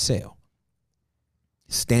 fry, and sell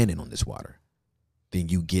standing on this water than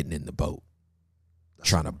you getting in the boat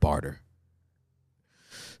trying to barter.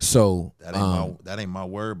 So that ain't my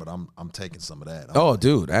word, but I'm taking some of that. Oh,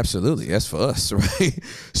 dude, absolutely. That's for us, right?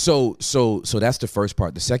 So that's the first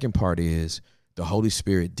part. The second part is the Holy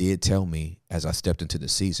Spirit did tell me as I stepped into the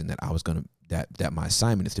season that I was gonna that my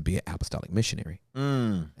assignment is to be an apostolic missionary,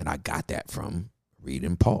 and I got that from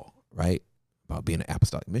reading Paul, right, about being an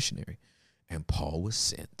apostolic missionary, and Paul was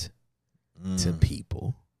sent to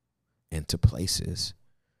people and to places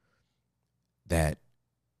that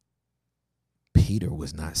Peter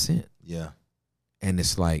was not sent. Yeah. And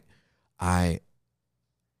it's like, I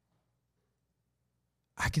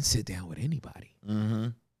can sit down with anybody. Mm-hmm.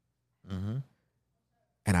 Mm-hmm.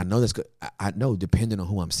 And I know that's good. I know depending on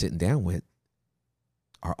who I'm sitting down with,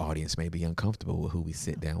 our audience may be uncomfortable with who we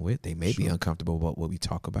sit down with. They may be uncomfortable about what we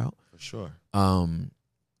talk about. For sure.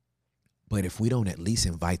 But if we don't at least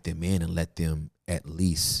invite them in and let them at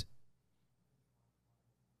least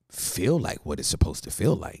feel like what it's supposed to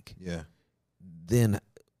feel like, yeah, then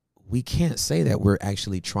we can't say that we're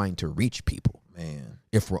actually trying to reach people. Man.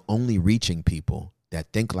 If we're only reaching people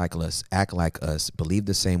that think like us, act like us, believe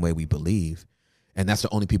the same way we believe, and that's the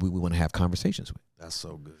only people we want to have conversations with. That's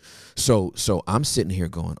so good. So I'm sitting here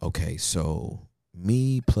going, okay, so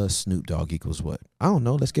me plus Snoop Dogg equals what? I don't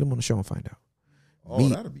know. Let's get him on the show and find out. Oh,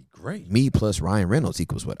 that'd be great. Me plus Ryan Reynolds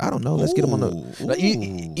equals what? I don't know. Let's get him on the. Like,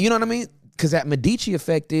 you know what I mean? Because that Medici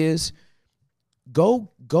effect is go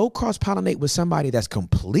cross-pollinate with somebody that's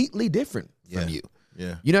completely different from you.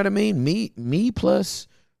 Yeah. You know what I mean? Me plus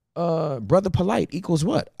Brother Polite equals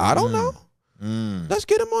what? I don't know. Let's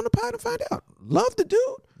get him on the pod and find out. Love the dude.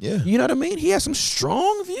 Yeah. You know what I mean? He has some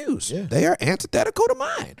strong views. Yeah. They are antithetical to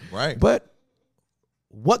mine. Right. But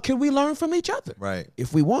what can we learn from each other? Right.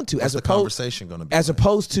 If we want to. What's the conversation going to be? As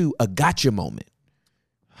opposed to a gotcha moment.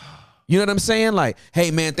 You know what I'm saying? Like,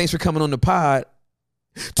 hey, man, thanks for coming on the pod.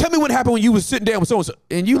 Tell me what happened when you was sitting down with so-and-so.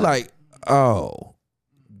 And you like, oh,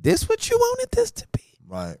 this what you wanted this to be?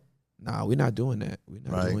 Right. Nah, we're not doing that. We're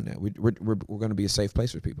not doing that. We're going to be a safe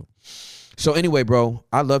place for people. So anyway, bro,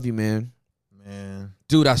 I love you, man. Man.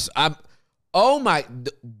 Dude, this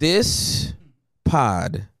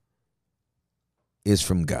pod is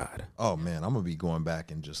from God. Oh, man, I'm going to be going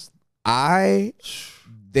back and just.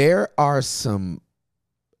 There are some.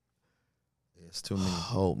 It's too many.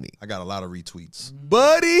 Homie. I got a lot of retweets.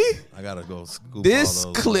 Buddy. I got to go scoop this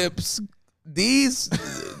all those clips, this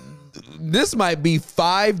might be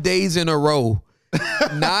 5 days in a row.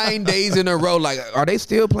 9 days in a row. Like, are they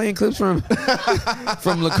still playing clips from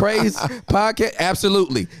Lecrae's podcast?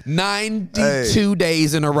 Absolutely. 92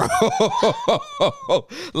 days in a row.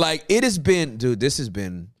 Like, it has been, dude, this has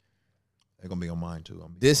been. They're going to be on mine too.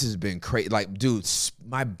 This has been crazy. Like, dude,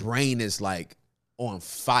 my brain is like on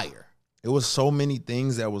fire. It was so many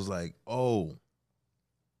things that was like, oh,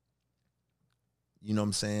 you know what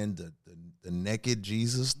I'm saying? The naked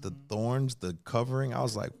Jesus, the thorns, the covering. I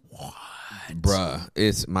was like, what?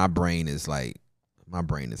 Bruh, my brain is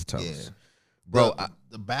toast. Yeah. Bro,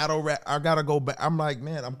 the battle rap, I gotta go back. I'm like,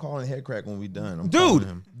 man, I'm calling Head Crack when we done. Dude,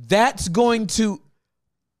 that's going to.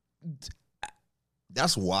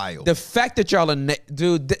 That's wild. The fact that y'all are,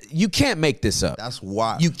 dude, you can't make this up. That's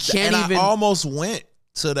wild. You can't and even. I almost went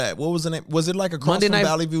to that. What was the name? Was it like across from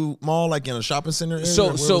Valley View Mall, like in a shopping center area?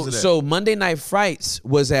 So Monday Night Frights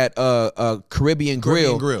was at Caribbean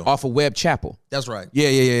Grill off of Webb Chapel. That's right.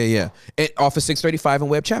 Yeah. Off of 635 in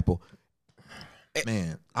Webb Chapel.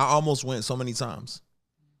 Man, I almost went so many times,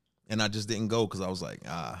 and I just didn't go because I was like,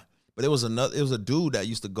 But it was a dude that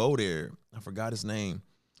used to go there. I forgot his name.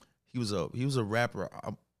 He was a rapper.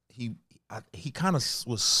 He kind of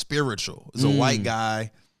was spiritual. It's a white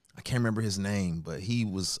guy. I can't remember his name, but he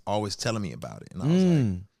was always telling me about it, and I was like,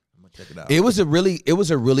 "I'm gonna check it out." It was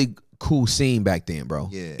a really cool scene back then, bro.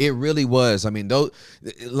 Yeah, it really was. I mean, those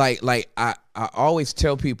like I always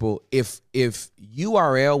tell people if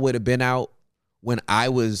URL would have been out when I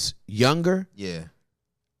was younger, yeah,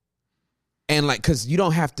 and like because you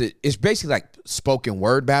don't have to. It's basically like spoken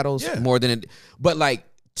word battles more than it, but like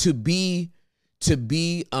to be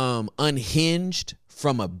unhinged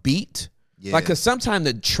from a beat. Yeah. Like, cause sometimes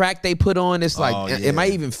the track they put on, it's like, am I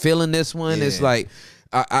even feeling this one? Yeah. It's like,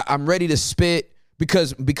 I'm ready to spit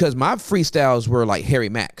because my freestyles were like Harry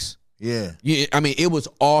Mack's. Yeah. I mean, it was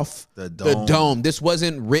off The dome. This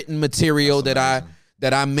wasn't written material that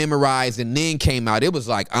I memorized and then came out. It was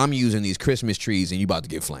like, I'm using these Christmas trees and you about to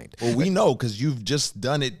get flamed. Well, we know because you've just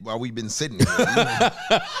done it while we've been sitting here.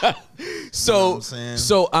 So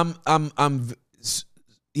I'm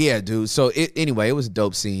yeah, dude. So anyway, it was a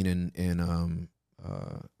dope scene and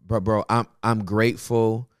bro, I'm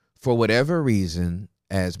grateful for whatever reason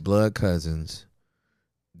as blood cousins.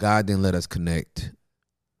 God didn't let us connect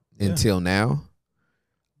until now.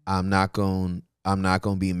 I'm not going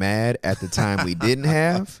to be mad at the time we didn't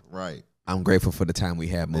have. Right. I'm grateful for the time we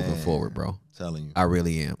have moving forward, bro. Telling you. I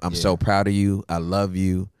really am. I'm so proud of you. I love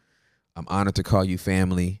you. I'm honored to call you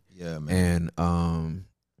family. Yeah, man. And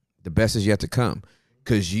the best is yet to come.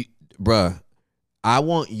 Cause bruh, I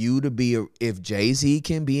want you to be if Jay-Z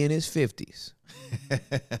can be in his 50s,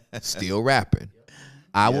 still rapping.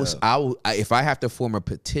 I will. If I have to form a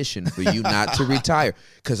petition for you not to retire,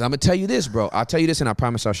 because I'm gonna tell you this, bro. I'll tell you this, and I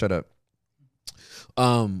promise I'll shut up.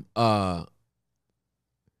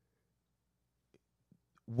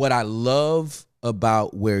 What I love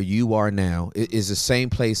about where you are now is the same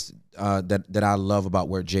place that I love about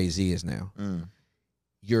where Jay-Z is now.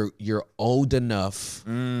 You're old enough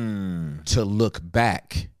to look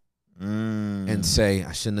back and say,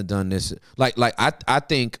 I shouldn't have done this. Like I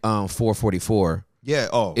think 444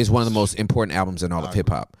 is one of the most important albums in all of hip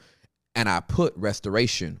hop. And I put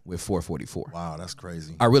Restoration with 444. Wow, that's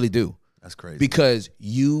crazy. I really do. That's crazy. Because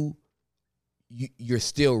you're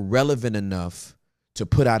still relevant enough to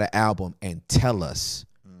put out an album and tell us.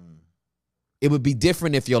 It would be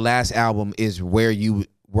different if your last album is where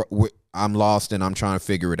I'm lost and I'm trying to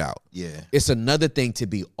figure it out. Yeah. It's another thing to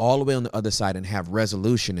be all the way on the other side and have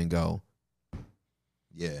resolution and go,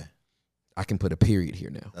 yeah, I can put a period here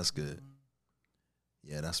now. That's good.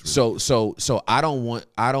 Yeah, that's really so I don't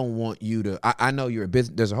want you to. I know you're a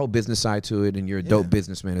business. There's a whole business side to it, and you're a dope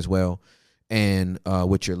businessman as well. And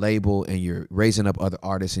with your label, and you're raising up other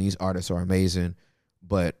artists, and these artists are amazing.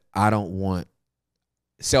 But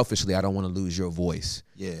selfishly, I don't want to lose your voice.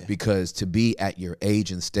 Yeah. Because to be at your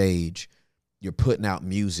age and stage, you're putting out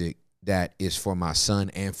music that is for my son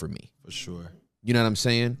and for me. For sure. You know what I'm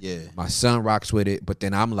saying? Yeah. My son rocks with it, but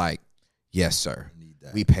then I'm like, yes, sir. Need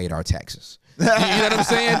that. We paid our taxes. You know what I'm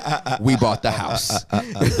saying? We bought the house.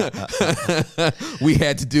 We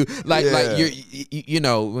had to do like you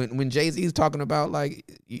know when Jay-Z's talking about like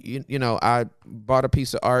you know I bought a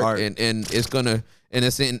piece of art. and it's gonna and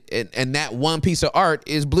it's in and that one piece of art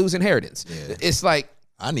is Blue's inheritance. Yeah. It's like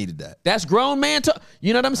I needed that. That's grown man talk.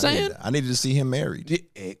 You know what I'm saying? I needed to see him married.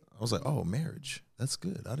 I was like, oh, marriage. That's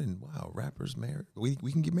good. I didn't. Wow, rappers married. We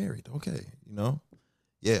can get married. Okay, you know.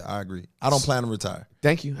 Yeah, I agree. I don't plan to retire.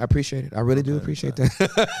 Thank you. I appreciate it. I really do appreciate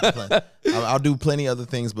that. I'll do plenty other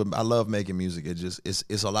things, but I love making music.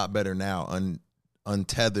 It's a lot better now,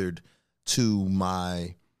 untethered to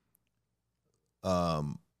my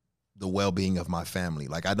the well-being of my family.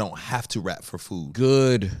 Like I don't have to rap for food.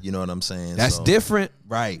 Good. You know what I'm saying? That's different.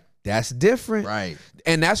 Right. That's different. Right.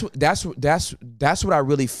 And that's what I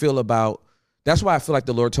really feel about. That's why I feel like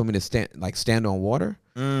the Lord told me to stand on water.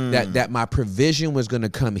 That my provision was going to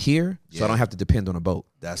come here, so I don't have to depend on a boat.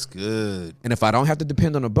 That's good. And if I don't have to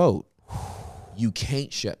depend on a boat, you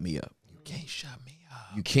can't shut me up. You can't shut me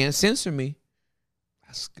up. You can't censor me.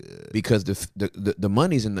 That's good. Because the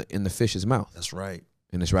money's in the fish's mouth. That's right.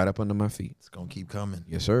 And it's right up under my feet. It's gonna keep coming.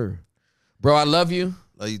 Yes, sir. Bro, I love you.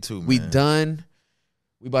 Love you too, man. We done.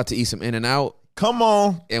 We about to eat some In-N-Out. Come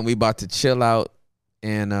on. And we about to chill out.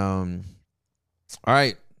 And all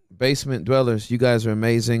right, Basement Dwellers, you guys are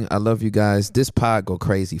amazing. I love you guys. This pod go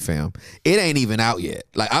crazy, fam. It ain't even out yet.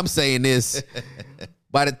 Like I'm saying this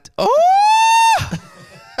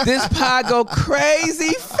this pod go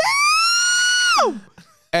crazy, fam.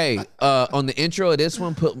 Hey, on the intro of this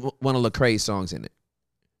one, put one of Lecrae's songs in it.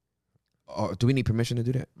 Or do we need permission to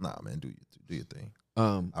do that? Nah, man, do your thing.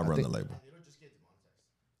 I run the label.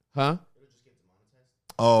 Huh?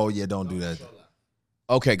 Oh yeah, don't do that.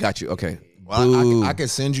 Okay, got you. Okay. Well, I can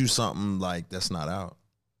send you something like that's not out.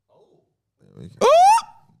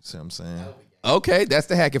 See what I'm saying? Okay, that's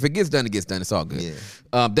the hack. If it gets done, it gets done. It's all good.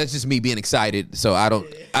 Yeah. That's just me being excited. So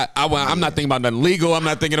I'm not thinking about nothing legal. I'm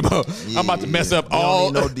not thinking about. I'm about to mess up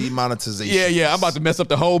all. No demonetization. Yeah. I'm about to mess up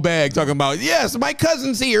the whole bag. Talking about yes, my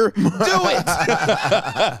cousin's here. Do it.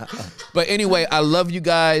 But anyway, I love you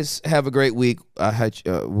guys. Have a great week.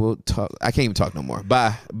 We'll talk. I can't even talk no more.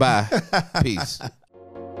 Bye. Peace.